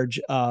charge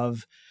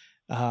of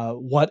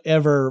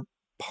whatever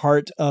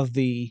part of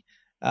the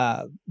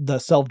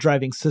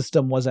self-driving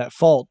system was at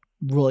fault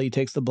really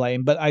takes the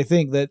blame. But I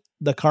think that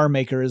the car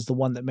maker is the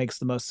one that makes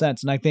the most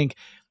sense. And I think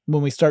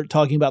when we start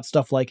talking about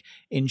stuff like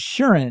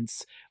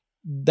insurance,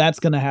 that's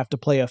going to have to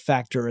play a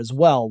factor as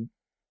well,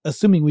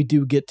 assuming we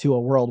do get to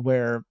a world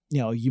where,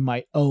 you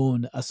might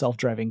own a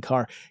self-driving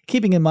car,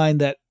 keeping in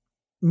mind that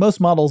most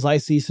models I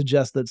see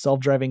suggest that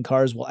self-driving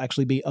cars will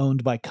actually be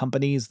owned by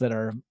companies that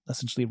are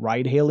essentially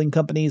ride-hailing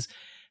companies,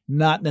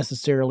 not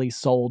necessarily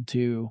sold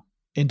to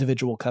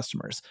individual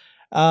customers.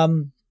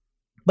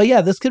 But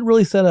yeah, this could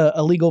really set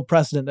a legal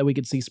precedent that we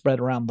could see spread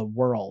around the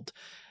world.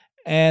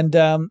 And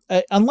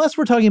unless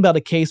we're talking about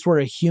a case where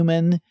a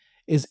human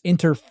is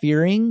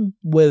interfering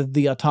with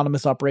the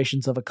autonomous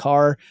operations of a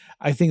car,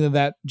 I think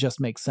that just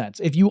makes sense.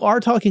 If you are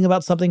talking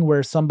about something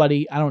where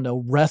somebody,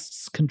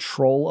 wrests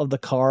control of the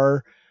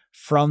car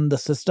from the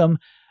system,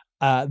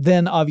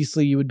 then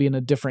obviously you would be in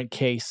a different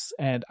case,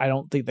 and I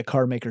don't think the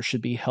car maker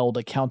should be held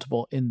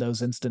accountable in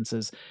those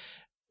instances.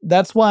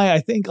 That's why I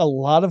think a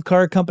lot of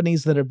car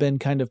companies that have been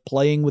kind of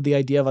playing with the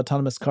idea of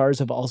autonomous cars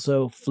have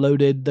also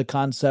floated the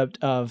concept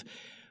of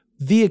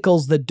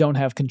vehicles that don't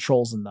have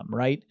controls in them,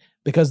 right?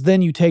 Because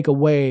then you take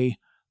away,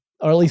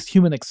 or at least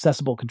human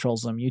accessible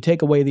controls in them, you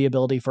take away the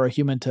ability for a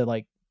human to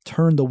like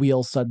turn the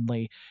wheel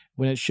suddenly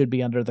when it should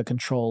be under the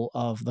control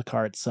of the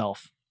car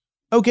itself.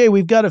 Okay,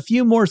 we've got a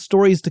few more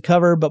stories to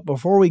cover, but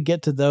before we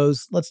get to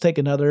those, let's take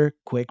another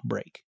quick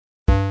break.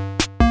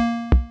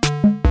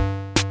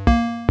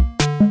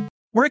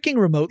 Working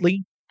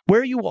remotely,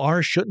 where you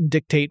are shouldn't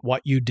dictate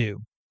what you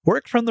do.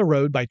 Work from the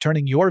road by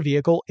turning your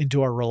vehicle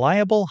into a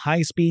reliable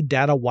high-speed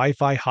data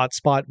Wi-Fi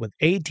hotspot with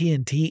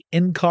AT&T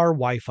in-car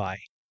Wi-Fi.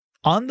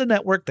 On the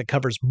network that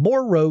covers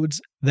more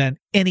roads than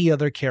any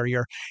other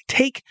carrier,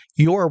 take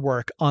your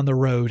work on the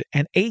road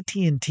and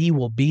AT&T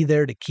will be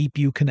there to keep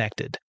you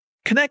connected.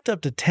 Connect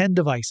up to 10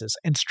 devices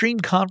and stream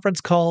conference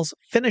calls,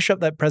 finish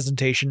up that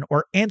presentation,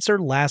 or answer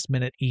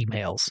last-minute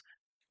emails.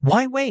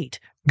 Why wait?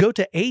 Go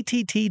to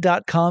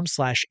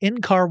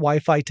att.com/in-car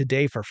Wi-Fi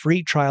today for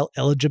free trial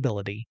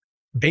eligibility.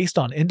 Based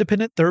on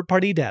independent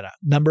third-party data,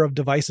 number of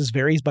devices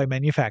varies by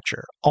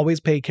manufacturer.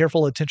 Always pay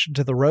careful attention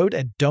to the road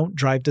and don't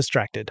drive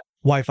distracted.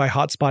 Wi-Fi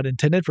hotspot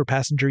intended for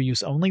passenger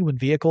use only when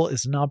vehicle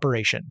is in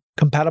operation.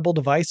 Compatible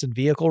device and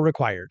vehicle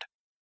required.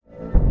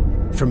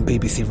 From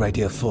BBC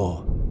Radio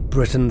 4,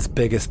 Britain's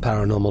biggest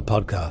paranormal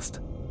podcast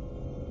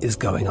is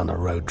going on a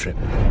road trip.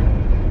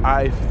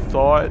 I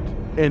thought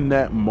in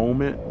that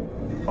moment,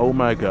 oh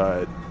my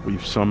God,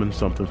 we've summoned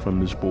something from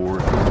this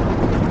board.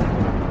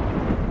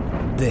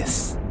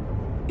 This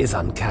is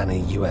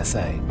Uncanny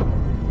USA.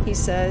 He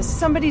says,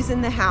 somebody's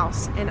in the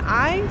house, and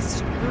I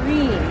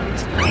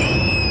screamed.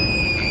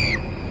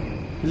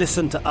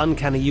 Listen to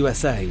Uncanny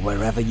USA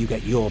wherever you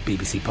get your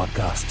BBC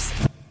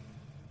podcasts,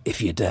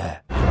 if you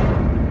dare.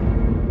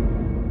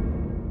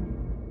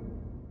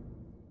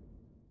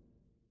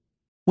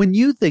 When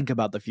you think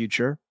about the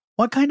future,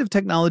 what kind of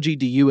technology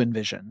do you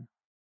envision?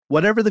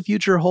 Whatever the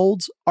future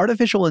holds,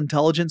 artificial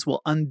intelligence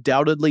will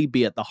undoubtedly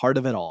be at the heart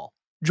of it all.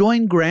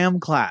 Join Graham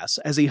Class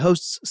as he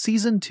hosts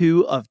Season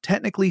 2 of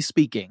Technically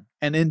Speaking,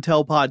 an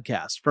Intel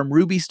podcast from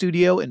Ruby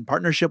Studio in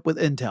partnership with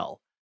Intel.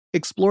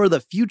 Explore the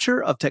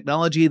future of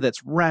technology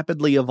that's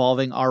rapidly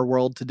evolving our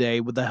world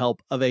today with the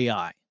help of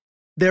AI.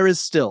 There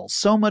is still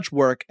so much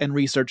work and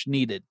research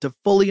needed to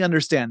fully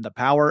understand the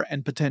power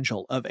and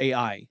potential of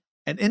AI.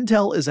 And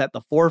Intel is at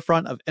the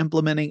forefront of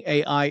implementing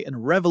AI in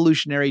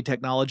revolutionary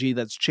technology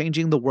that's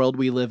changing the world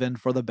we live in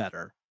for the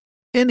better.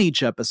 In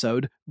each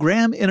episode,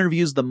 Graham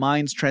interviews the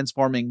minds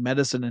transforming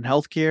medicine and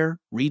healthcare,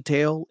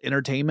 retail,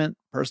 entertainment,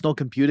 personal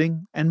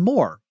computing, and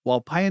more,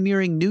 while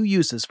pioneering new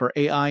uses for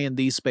AI in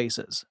these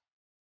spaces.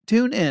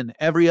 Tune in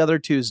every other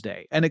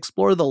Tuesday and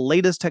explore the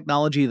latest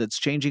technology that's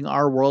changing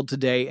our world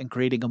today and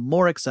creating a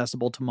more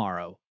accessible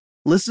tomorrow.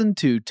 Listen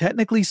to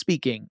Technically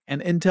Speaking,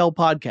 an Intel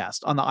podcast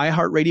on the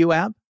iHeartRadio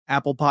app,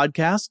 Apple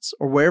Podcasts,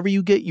 or wherever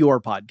you get your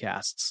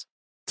podcasts.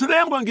 Today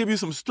I'm going to give you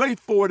some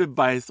straightforward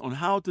advice on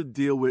how to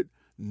deal with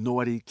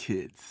naughty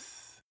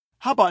kids.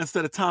 How about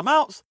instead of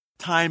timeouts,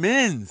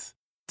 time-ins?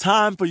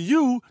 Time for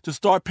you to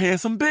start paying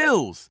some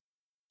bills.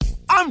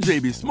 I'm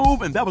JB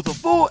Smoove, and that was a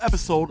full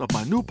episode of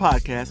my new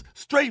podcast,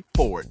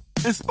 Straightforward,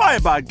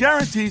 inspired by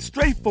guaranteed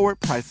straightforward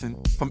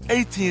pricing from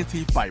AT&T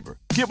Fiber.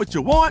 Get what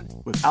you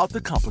want without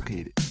the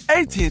complicated.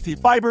 AT&T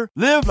Fiber,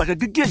 live like a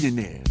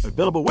gigillionaire.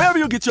 Available wherever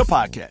you get your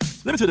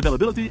podcast. Limited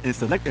availability in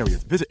select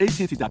areas. Visit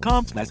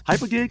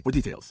AT&T.com/hypergig for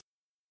details.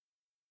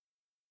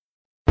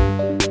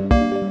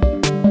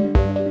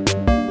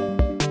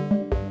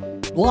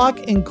 Block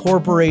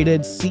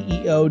Incorporated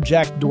CEO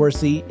Jack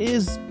Dorsey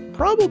is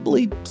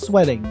probably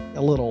sweating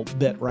a little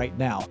bit right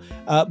now.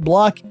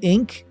 Block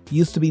Inc.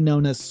 used to be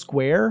known as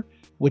Square,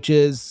 which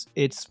is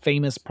its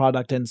famous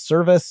product and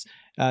service.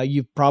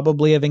 You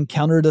probably have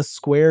encountered a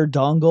Square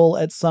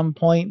dongle at some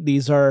point.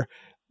 These are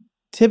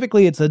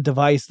typically, it's a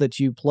device that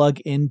you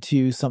plug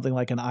into something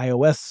like an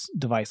iOS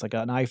device, like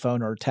an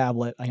iPhone or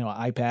tablet, an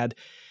iPad,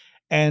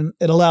 and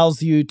it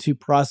allows you to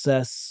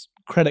process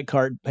credit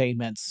card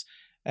payments.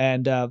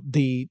 And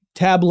the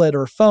tablet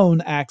or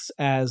phone acts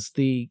as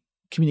the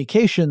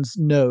communications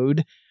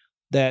node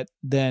that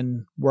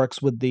then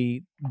works with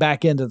the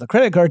back end of the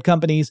credit card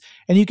companies,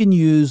 and you can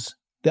use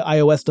the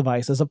iOS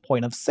device as a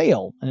point of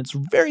sale, and it's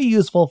very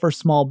useful for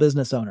small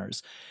business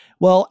owners.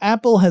 Well,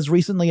 Apple has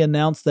recently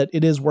announced that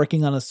it is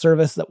working on a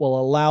service that will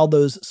allow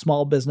those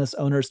small business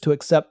owners to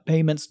accept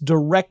payments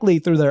directly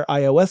through their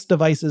iOS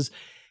devices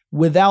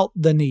without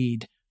the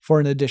need for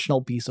an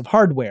additional piece of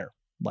hardware,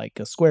 like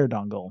a Square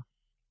dongle.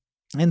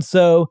 And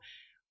so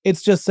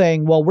it's just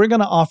saying, well, we're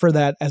going to offer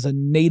that as a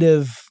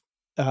native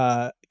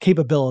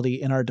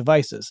capability in our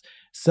devices.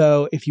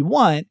 So if you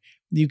want,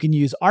 you can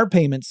use our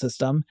payment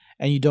system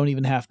and you don't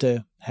even have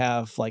to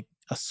have like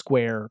a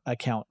Square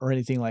account or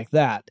anything like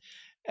that.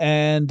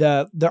 And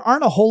there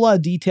aren't a whole lot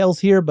of details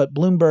here, but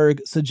Bloomberg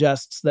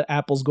suggests that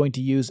Apple's going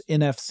to use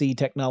NFC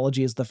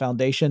technology as the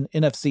foundation.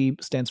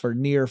 NFC stands for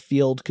Near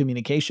Field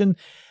Communication.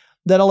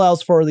 That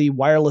allows for the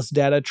wireless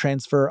data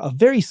transfer of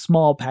very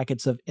small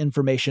packets of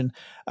information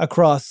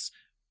across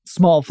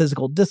small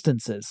physical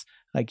distances.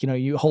 Like,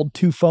 you hold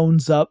two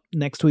phones up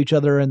next to each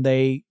other and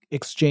they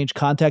exchange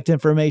contact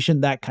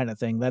information, that kind of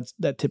thing.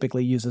 That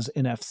typically uses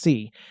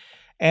NFC.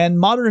 And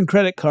modern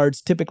credit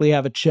cards typically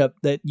have a chip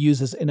that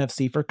uses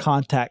NFC for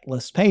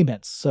contactless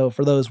payments. So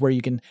for those where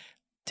you can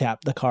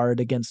tap the card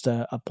against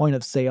a point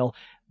of sale,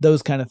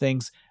 those kind of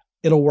things,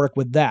 it'll work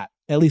with that,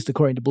 at least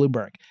according to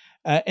Bloomberg.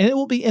 And it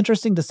will be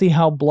interesting to see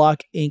how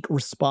Block Inc.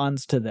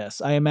 responds to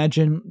this. I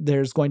imagine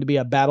there's going to be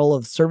a battle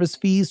of service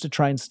fees to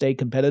try and stay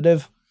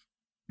competitive,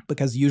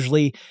 because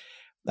usually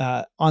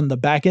on the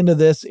back end of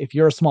this, if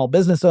you're a small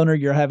business owner,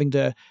 you're having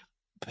to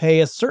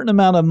pay a certain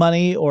amount of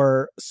money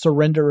or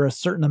surrender a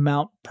certain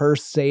amount per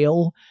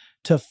sale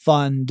to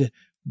fund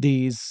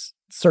these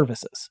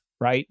services,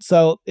 right?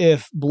 So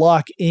if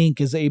Block Inc.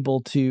 is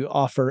able to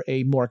offer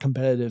a more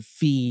competitive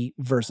fee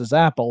versus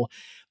Apple,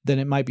 then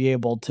it might be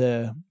able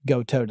to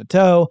go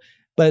toe-to-toe,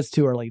 but it's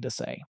too early to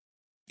say.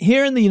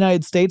 Here in the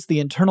United States, the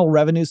Internal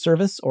Revenue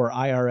Service, or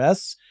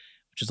IRS,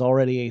 which is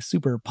already a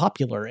super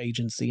popular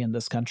agency in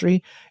this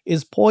country,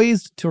 is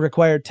poised to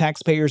require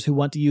taxpayers who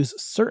want to use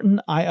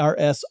certain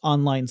IRS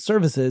online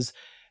services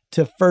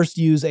to first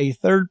use a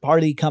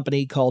third-party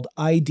company called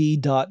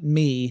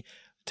ID.me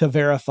to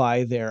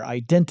verify their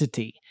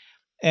identity.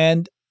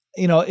 And,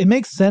 it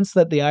makes sense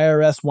that the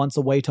IRS wants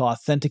a way to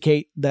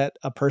authenticate that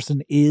a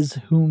person is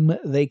whom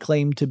they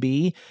claim to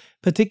be,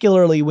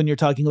 particularly when you're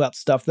talking about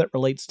stuff that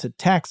relates to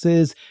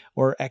taxes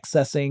or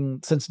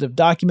accessing sensitive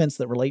documents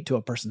that relate to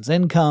a person's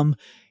income.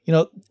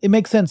 It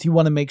makes sense you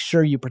want to make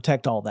sure you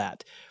protect all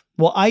that.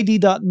 Well,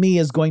 ID.me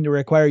is going to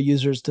require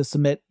users to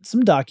submit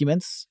some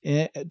documents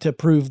to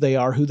prove they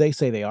are who they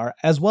say they are,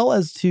 as well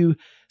as to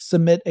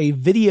submit a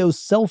video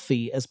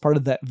selfie as part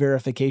of that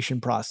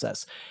verification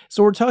process.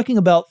 So we're talking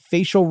about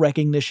facial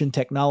recognition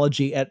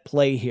technology at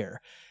play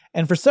here.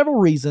 And for several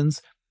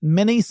reasons,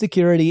 many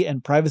security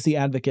and privacy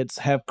advocates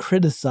have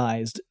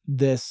criticized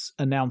this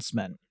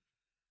announcement.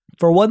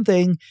 For one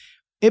thing,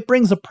 it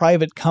brings a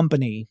private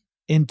company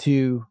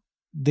into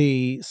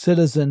the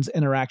citizens'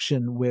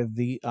 interaction with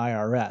the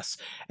IRS.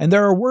 And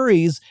there are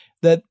worries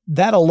that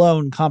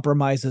alone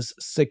compromises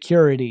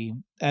security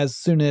as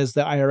soon as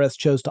the IRS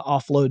chose to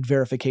offload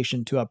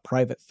verification to a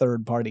private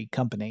third-party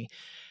company.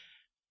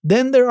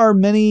 Then there are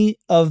many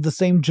of the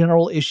same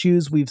general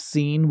issues we've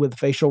seen with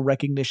facial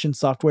recognition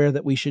software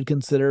that we should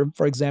consider.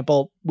 For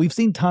example, we've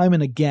seen time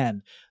and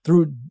again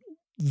through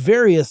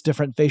various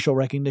different facial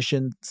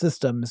recognition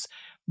systems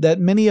that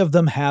many of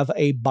them have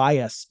a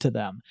bias to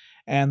them,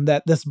 and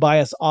that this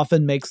bias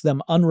often makes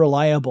them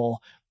unreliable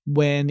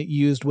when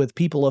used with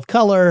people of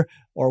color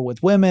or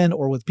with women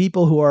or with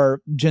people who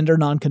are gender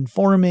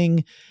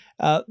nonconforming.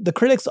 The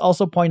critics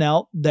also point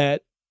out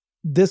that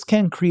this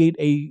can create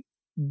a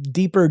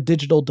deeper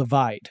digital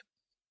divide,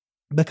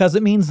 because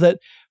it means that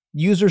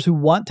users who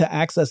want to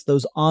access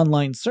those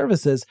online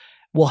services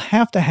will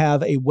have to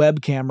have a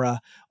web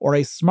camera or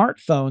a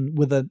smartphone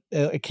with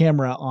a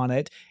camera on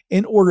it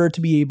in order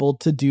to be able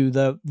to do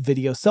the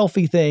video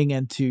selfie thing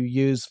and to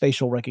use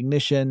facial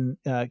recognition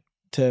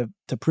to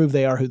prove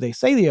they are who they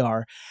say they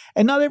are.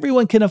 And not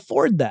everyone can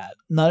afford that.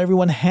 Not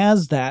everyone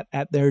has that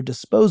at their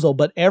disposal,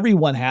 but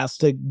everyone has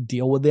to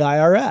deal with the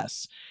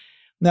IRS.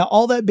 Now,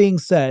 all that being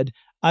said,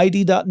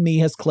 ID.me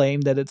has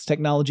claimed that its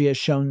technology has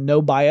shown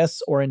no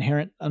bias or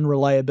inherent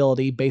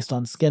unreliability based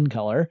on skin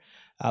color.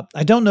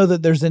 I don't know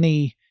that there's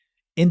any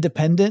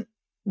independent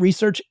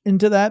research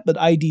into that, but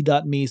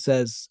ID.me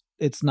says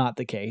it's not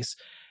the case.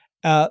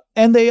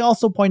 And they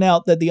also point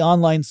out that the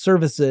online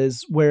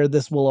services where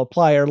this will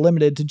apply are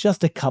limited to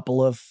just a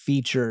couple of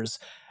features.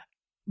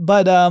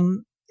 But,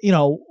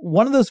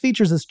 one of those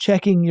features is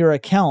checking your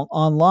account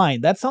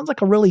online. That sounds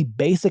like a really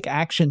basic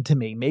action to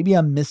me. Maybe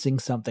I'm missing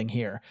something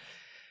here.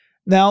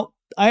 Now,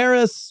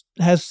 IRS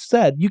has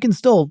said you can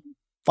still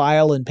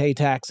file and pay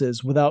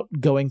taxes without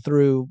going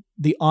through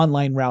the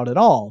online route at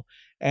all.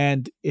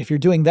 And if you're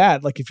doing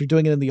that, like if you're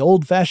doing it in the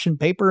old-fashioned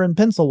paper and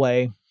pencil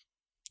way,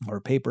 or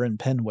paper and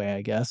pen way,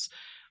 I guess,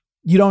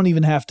 you don't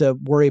even have to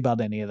worry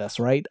about any of this,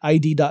 right?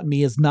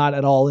 ID.me is not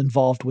at all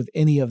involved with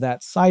any of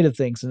that side of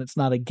things, and it's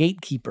not a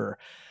gatekeeper.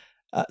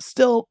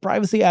 Still,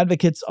 privacy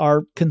advocates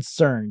are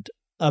concerned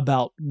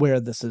about where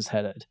this is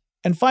headed.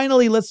 And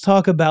finally, let's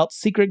talk about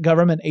secret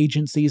government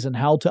agencies and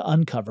how to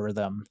uncover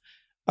them.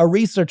 A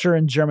researcher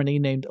in Germany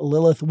named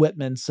Lilith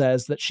Whitman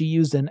says that she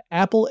used an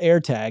Apple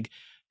AirTag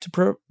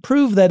to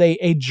prove that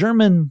a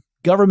German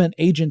government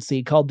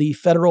agency called the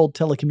Federal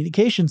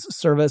Telecommunications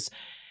Service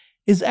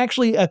is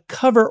actually a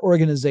cover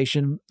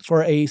organization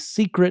for a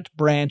secret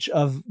branch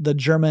of the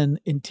German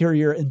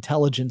Interior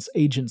Intelligence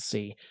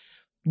Agency.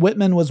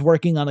 Whitman was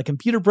working on a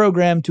computer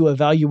program to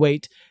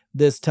evaluate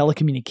this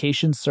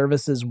telecommunications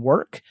service's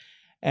work,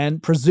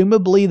 and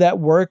presumably that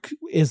work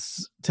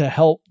is to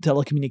help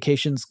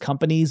telecommunications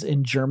companies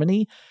in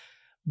Germany.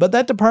 But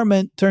that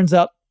department turns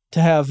out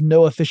to have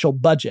no official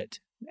budget.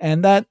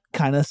 And that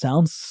kind of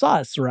sounds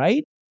sus,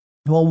 right?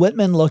 Well,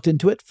 Whitman looked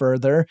into it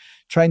further,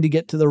 trying to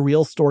get to the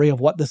real story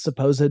of what the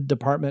supposed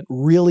department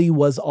really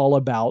was all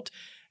about.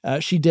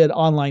 She did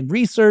online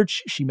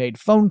research, she made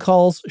phone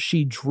calls,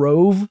 she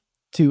drove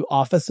to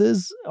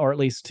offices, or at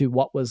least to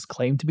what was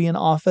claimed to be an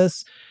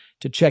office,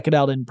 to check it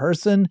out in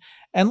person,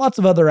 and lots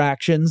of other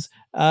actions,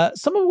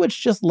 some of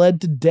which just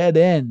led to dead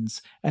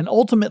ends. And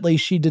ultimately,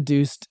 she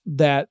deduced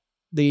that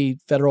the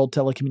Federal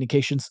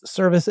Telecommunications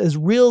Service is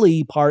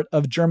really part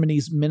of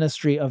Germany's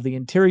Ministry of the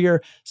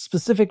Interior,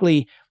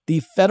 specifically the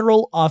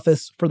Federal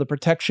Office for the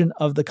Protection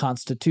of the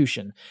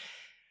Constitution,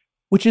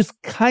 which is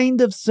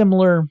kind of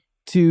similar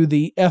to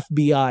the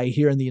FBI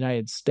here in the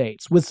United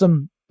States, with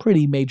some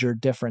pretty major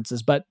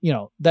differences. But,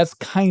 that's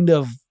kind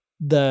of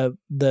the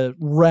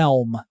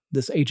realm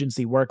this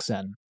agency works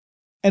in.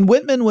 And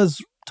Whitman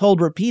was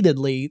told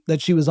repeatedly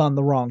that she was on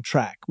the wrong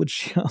track,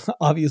 which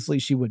obviously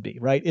she would be,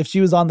 right? If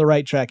she was on the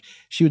right track,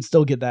 she would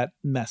still get that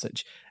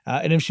message.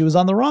 And if she was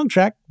on the wrong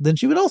track, then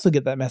she would also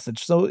get that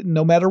message. So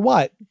no matter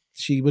what,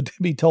 she would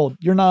be told,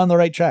 you're not on the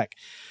right track.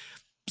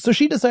 So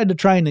she decided to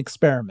try an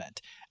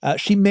experiment.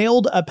 She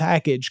mailed a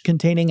package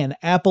containing an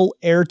Apple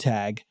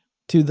AirTag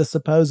to the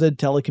supposed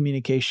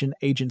telecommunication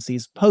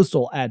agency's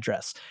postal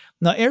address.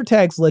 Now,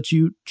 AirTags let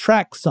you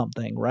track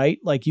something, right?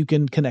 Like you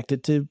can connect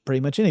it to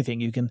pretty much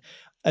anything. You can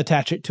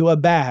attach it to a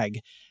bag.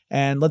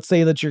 And let's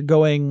say that you're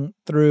going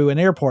through an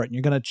airport and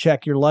you're going to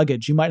check your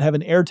luggage. You might have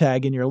an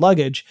AirTag in your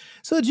luggage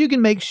so that you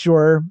can make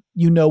sure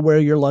you know where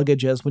your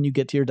luggage is when you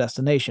get to your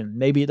destination.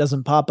 Maybe it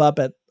doesn't pop up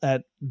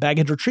at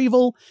baggage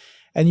retrieval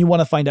and you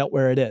want to find out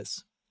where it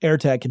is.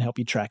 AirTag can help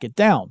you track it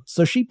down.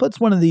 So she puts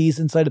one of these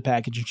inside a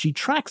package and she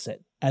tracks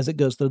it as it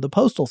goes through the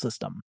postal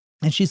system.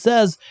 And she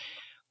says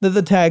that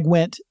the tag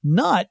went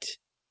not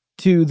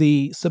to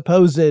the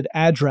supposed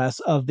address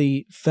of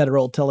the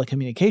Federal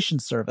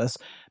Telecommunications Service,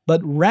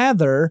 but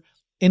rather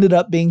ended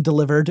up being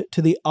delivered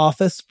to the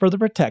Office for the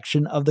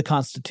Protection of the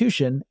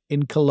Constitution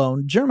in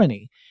Cologne,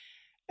 Germany.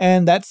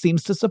 And that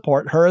seems to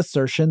support her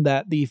assertion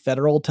that the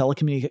Federal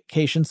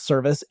Telecommunications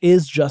Service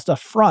is just a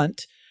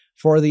front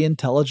for the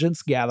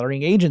intelligence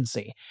gathering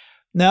agency.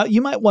 Now,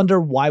 you might wonder,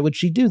 why would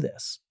she do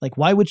this? Like,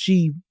 why would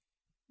she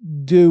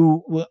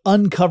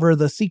uncover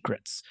the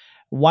secrets?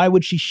 Why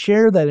would she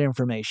share that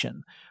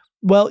information?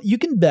 Well, you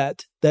can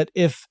bet that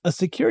if a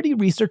security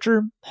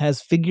researcher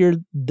has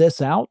figured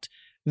this out,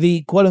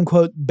 the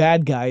quote-unquote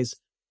bad guys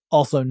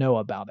also know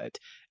about it.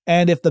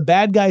 And if the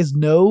bad guys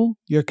know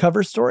your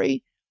cover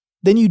story,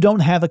 then you don't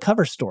have a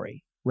cover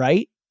story,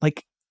 right?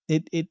 Like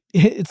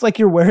it's like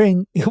you're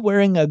wearing a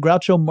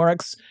Groucho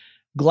Marx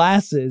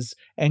glasses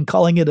and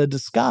calling it a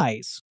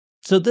disguise.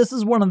 So this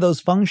is one of those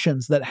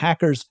functions that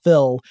hackers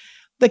fill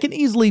that can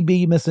easily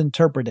be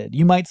misinterpreted.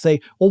 You might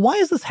say, well, why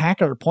is this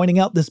hacker pointing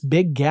out this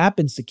big gap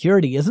in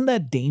security? Isn't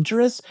that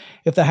dangerous?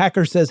 If the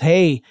hacker says,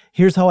 hey,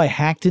 here's how I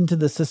hacked into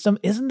the system,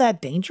 isn't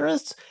that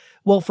dangerous?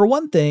 Well, for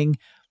one thing,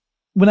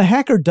 when a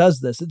hacker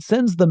does this, it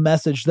sends the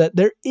message that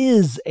there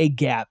is a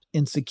gap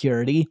in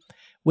security,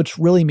 which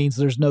really means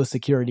there's no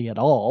security at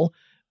all,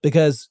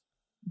 because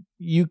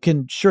you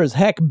can sure as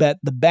heck bet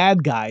the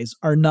bad guys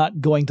are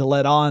not going to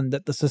let on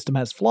that the system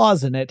has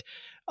flaws in it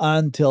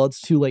until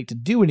it's too late to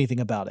do anything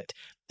about it.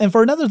 And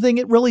for another thing,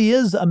 it really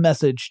is a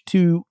message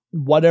to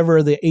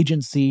whatever the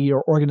agency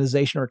or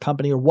organization or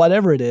company or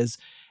whatever it is.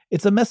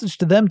 It's a message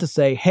to them to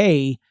say,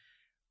 hey,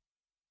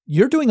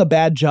 you're doing a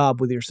bad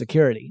job with your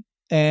security.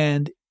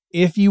 And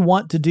if you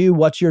want to do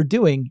what you're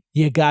doing,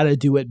 you got to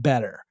do it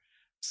better.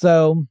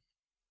 So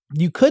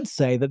you could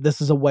say that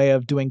this is a way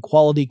of doing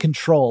quality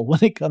control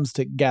when it comes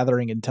to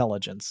gathering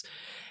intelligence.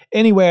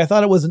 Anyway, I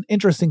thought it was an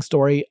interesting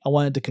story. I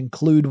wanted to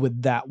conclude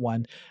with that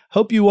one.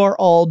 Hope you are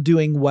all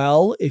doing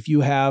well. If you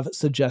have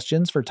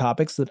suggestions for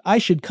topics that I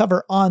should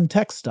cover on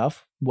Tech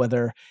Stuff,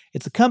 whether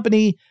it's a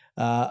company,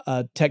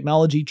 a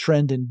technology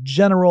trend in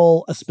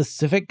general, a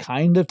specific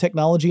kind of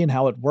technology and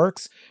how it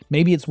works,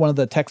 maybe it's one of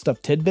the Tech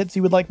Stuff tidbits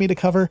you would like me to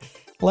cover,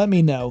 let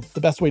me know.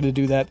 The best way to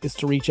do that is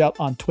to reach out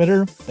on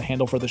Twitter. The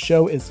handle for the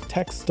show is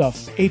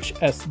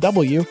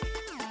TechStuffHSW,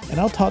 and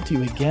I'll talk to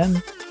you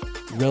again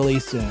really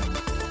soon.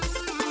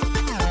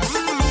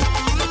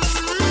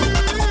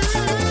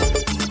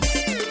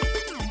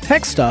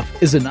 Tech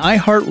Stuff is an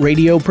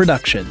iHeartRadio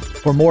production.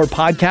 For more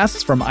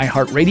podcasts from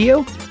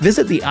iHeartRadio,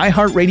 visit the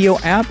iHeartRadio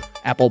app,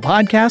 Apple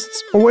Podcasts,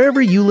 or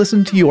wherever you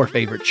listen to your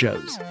favorite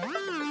shows.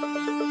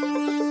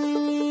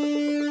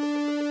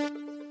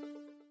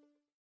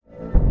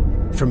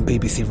 From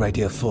BBC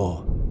Radio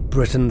 4,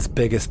 Britain's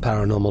biggest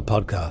paranormal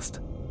podcast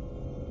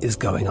is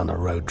going on a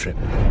road trip.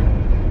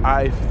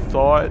 I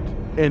thought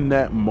in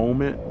that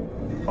moment,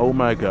 oh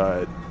my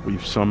God,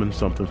 we've summoned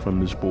something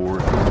from this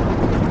board.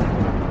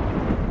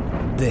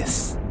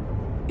 This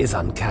is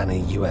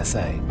Uncanny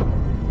USA.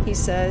 He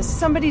says,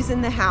 somebody's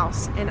in the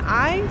house, and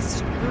I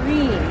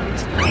screamed.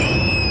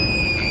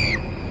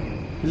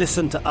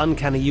 Listen to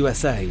Uncanny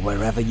USA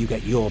wherever you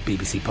get your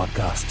BBC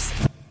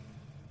podcasts,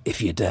 if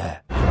you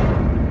dare.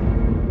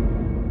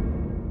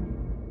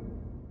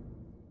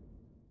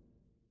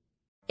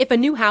 If a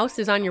new house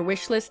is on your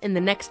wish list in the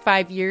next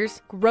 5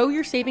 years, grow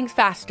your savings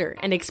faster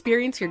and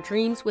experience your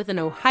dreams with an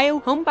Ohio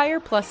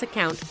Homebuyer Plus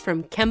account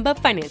from Kemba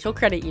Financial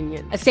Credit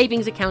Union. A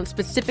savings account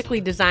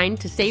specifically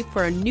designed to save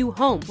for a new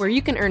home, where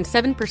you can earn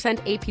 7%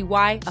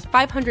 APY,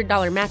 a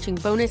 $500 matching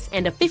bonus,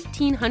 and a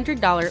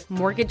 $1,500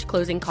 mortgage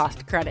closing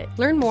cost credit.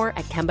 Learn more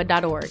at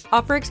Kemba.org.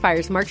 Offer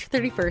expires March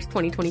 31st,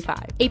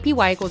 2025.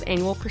 APY equals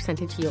annual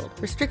percentage yield.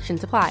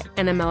 Restrictions apply.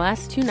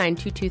 NMLS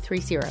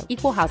 292230.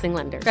 Equal housing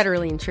lender.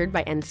 Federally insured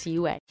by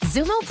NCUA.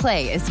 Xumo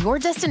Play is your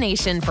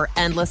destination for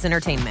endless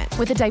entertainment.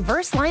 With a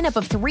diverse lineup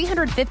of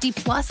 350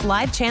 plus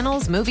live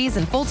channels, movies,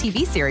 and full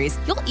TV series,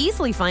 you'll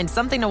easily find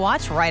something to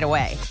watch right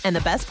away. And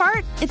the best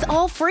part? It's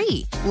all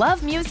free.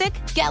 Love music?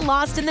 Get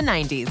lost in the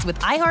 90s with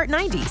iHeart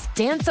 90s.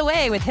 Dance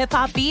away with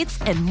hip-hop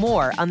beats and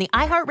more on the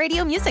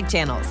iHeartRadio music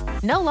channels.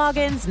 No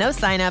logins, no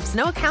signups,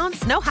 no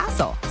accounts, no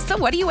hassle. So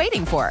what are you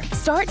waiting for?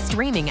 Start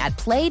streaming at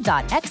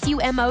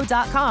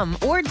play.xumo.com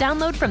or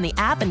download from the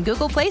app and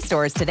Google Play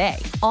stores today.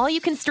 All you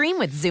can stream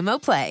with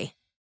Xumo Play.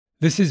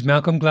 This is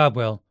Malcolm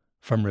Gladwell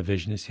from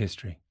Revisionist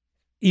History.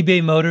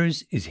 eBay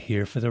Motors is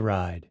here for the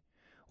ride.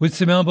 With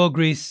some elbow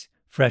grease,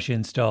 fresh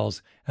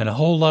installs, and a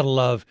whole lot of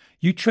love,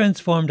 you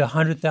transformed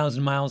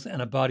 100,000 miles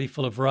and a body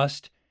full of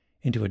rust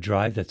into a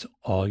drive that's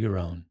all your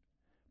own.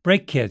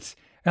 Brake kits,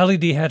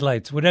 LED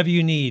headlights, whatever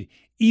you need,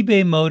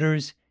 eBay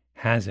Motors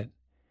has it.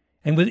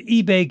 And with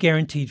eBay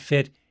Guaranteed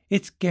Fit,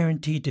 it's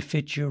guaranteed to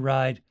fit your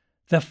ride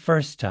the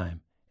first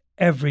time,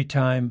 every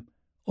time,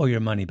 or your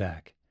money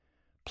back.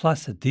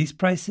 Plus, at these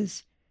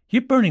prices,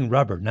 you're burning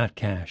rubber, not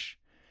cash.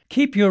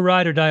 Keep your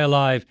ride or die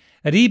alive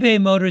at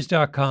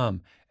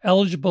ebaymotors.com.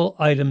 Eligible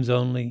items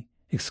only.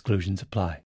 Exclusions apply.